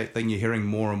real estate thing, you're hearing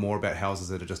more and more about houses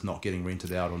that are just not getting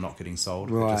rented out or not getting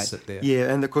sold. Right. They just sit there.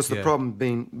 Yeah, and of course the problem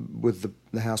being with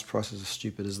the house prices as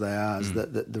stupid as they are is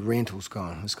that the rental's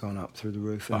has gone up through the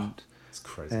roof. And, it's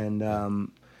crazy.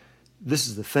 And this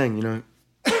is the thing,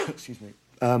 excuse me,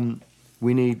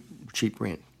 we need cheap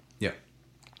rent. Yeah.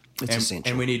 It's essential.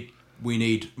 And we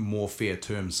need more fair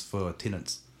terms for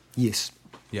tenants. Yes.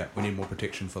 Yeah, we need more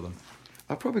protection for them.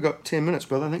 I've probably got 10 minutes,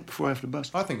 brother, I think, before I have to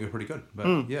bust. I think we're pretty good,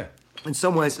 but yeah. In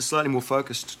some ways, it's slightly more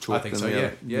focused talk than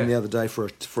the other day for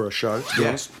a show, to be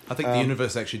honest. I think the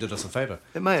universe actually did us a favour.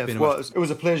 It may have. It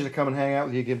was a pleasure to come and hang out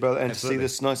with you again, brother, and to see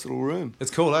this nice little room.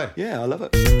 It's cool, eh? Yeah, I love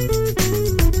it.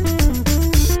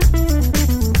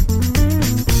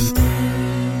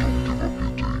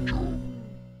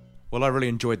 Well, I really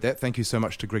enjoyed that. Thank you so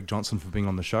much to Greg Johnson for being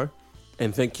on the show.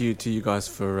 And thank you to you guys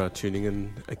for tuning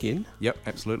in again. Yep,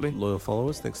 absolutely. Loyal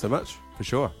followers, thanks so much. For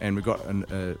sure. And we've got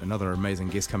another amazing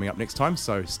guest coming up next time,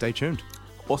 so stay tuned.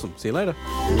 Awesome. See you later.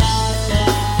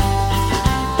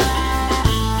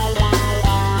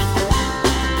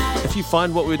 If you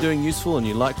find what we're doing useful and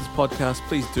you like this podcast,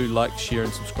 please do like, share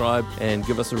and subscribe and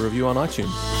give us a review on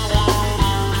iTunes.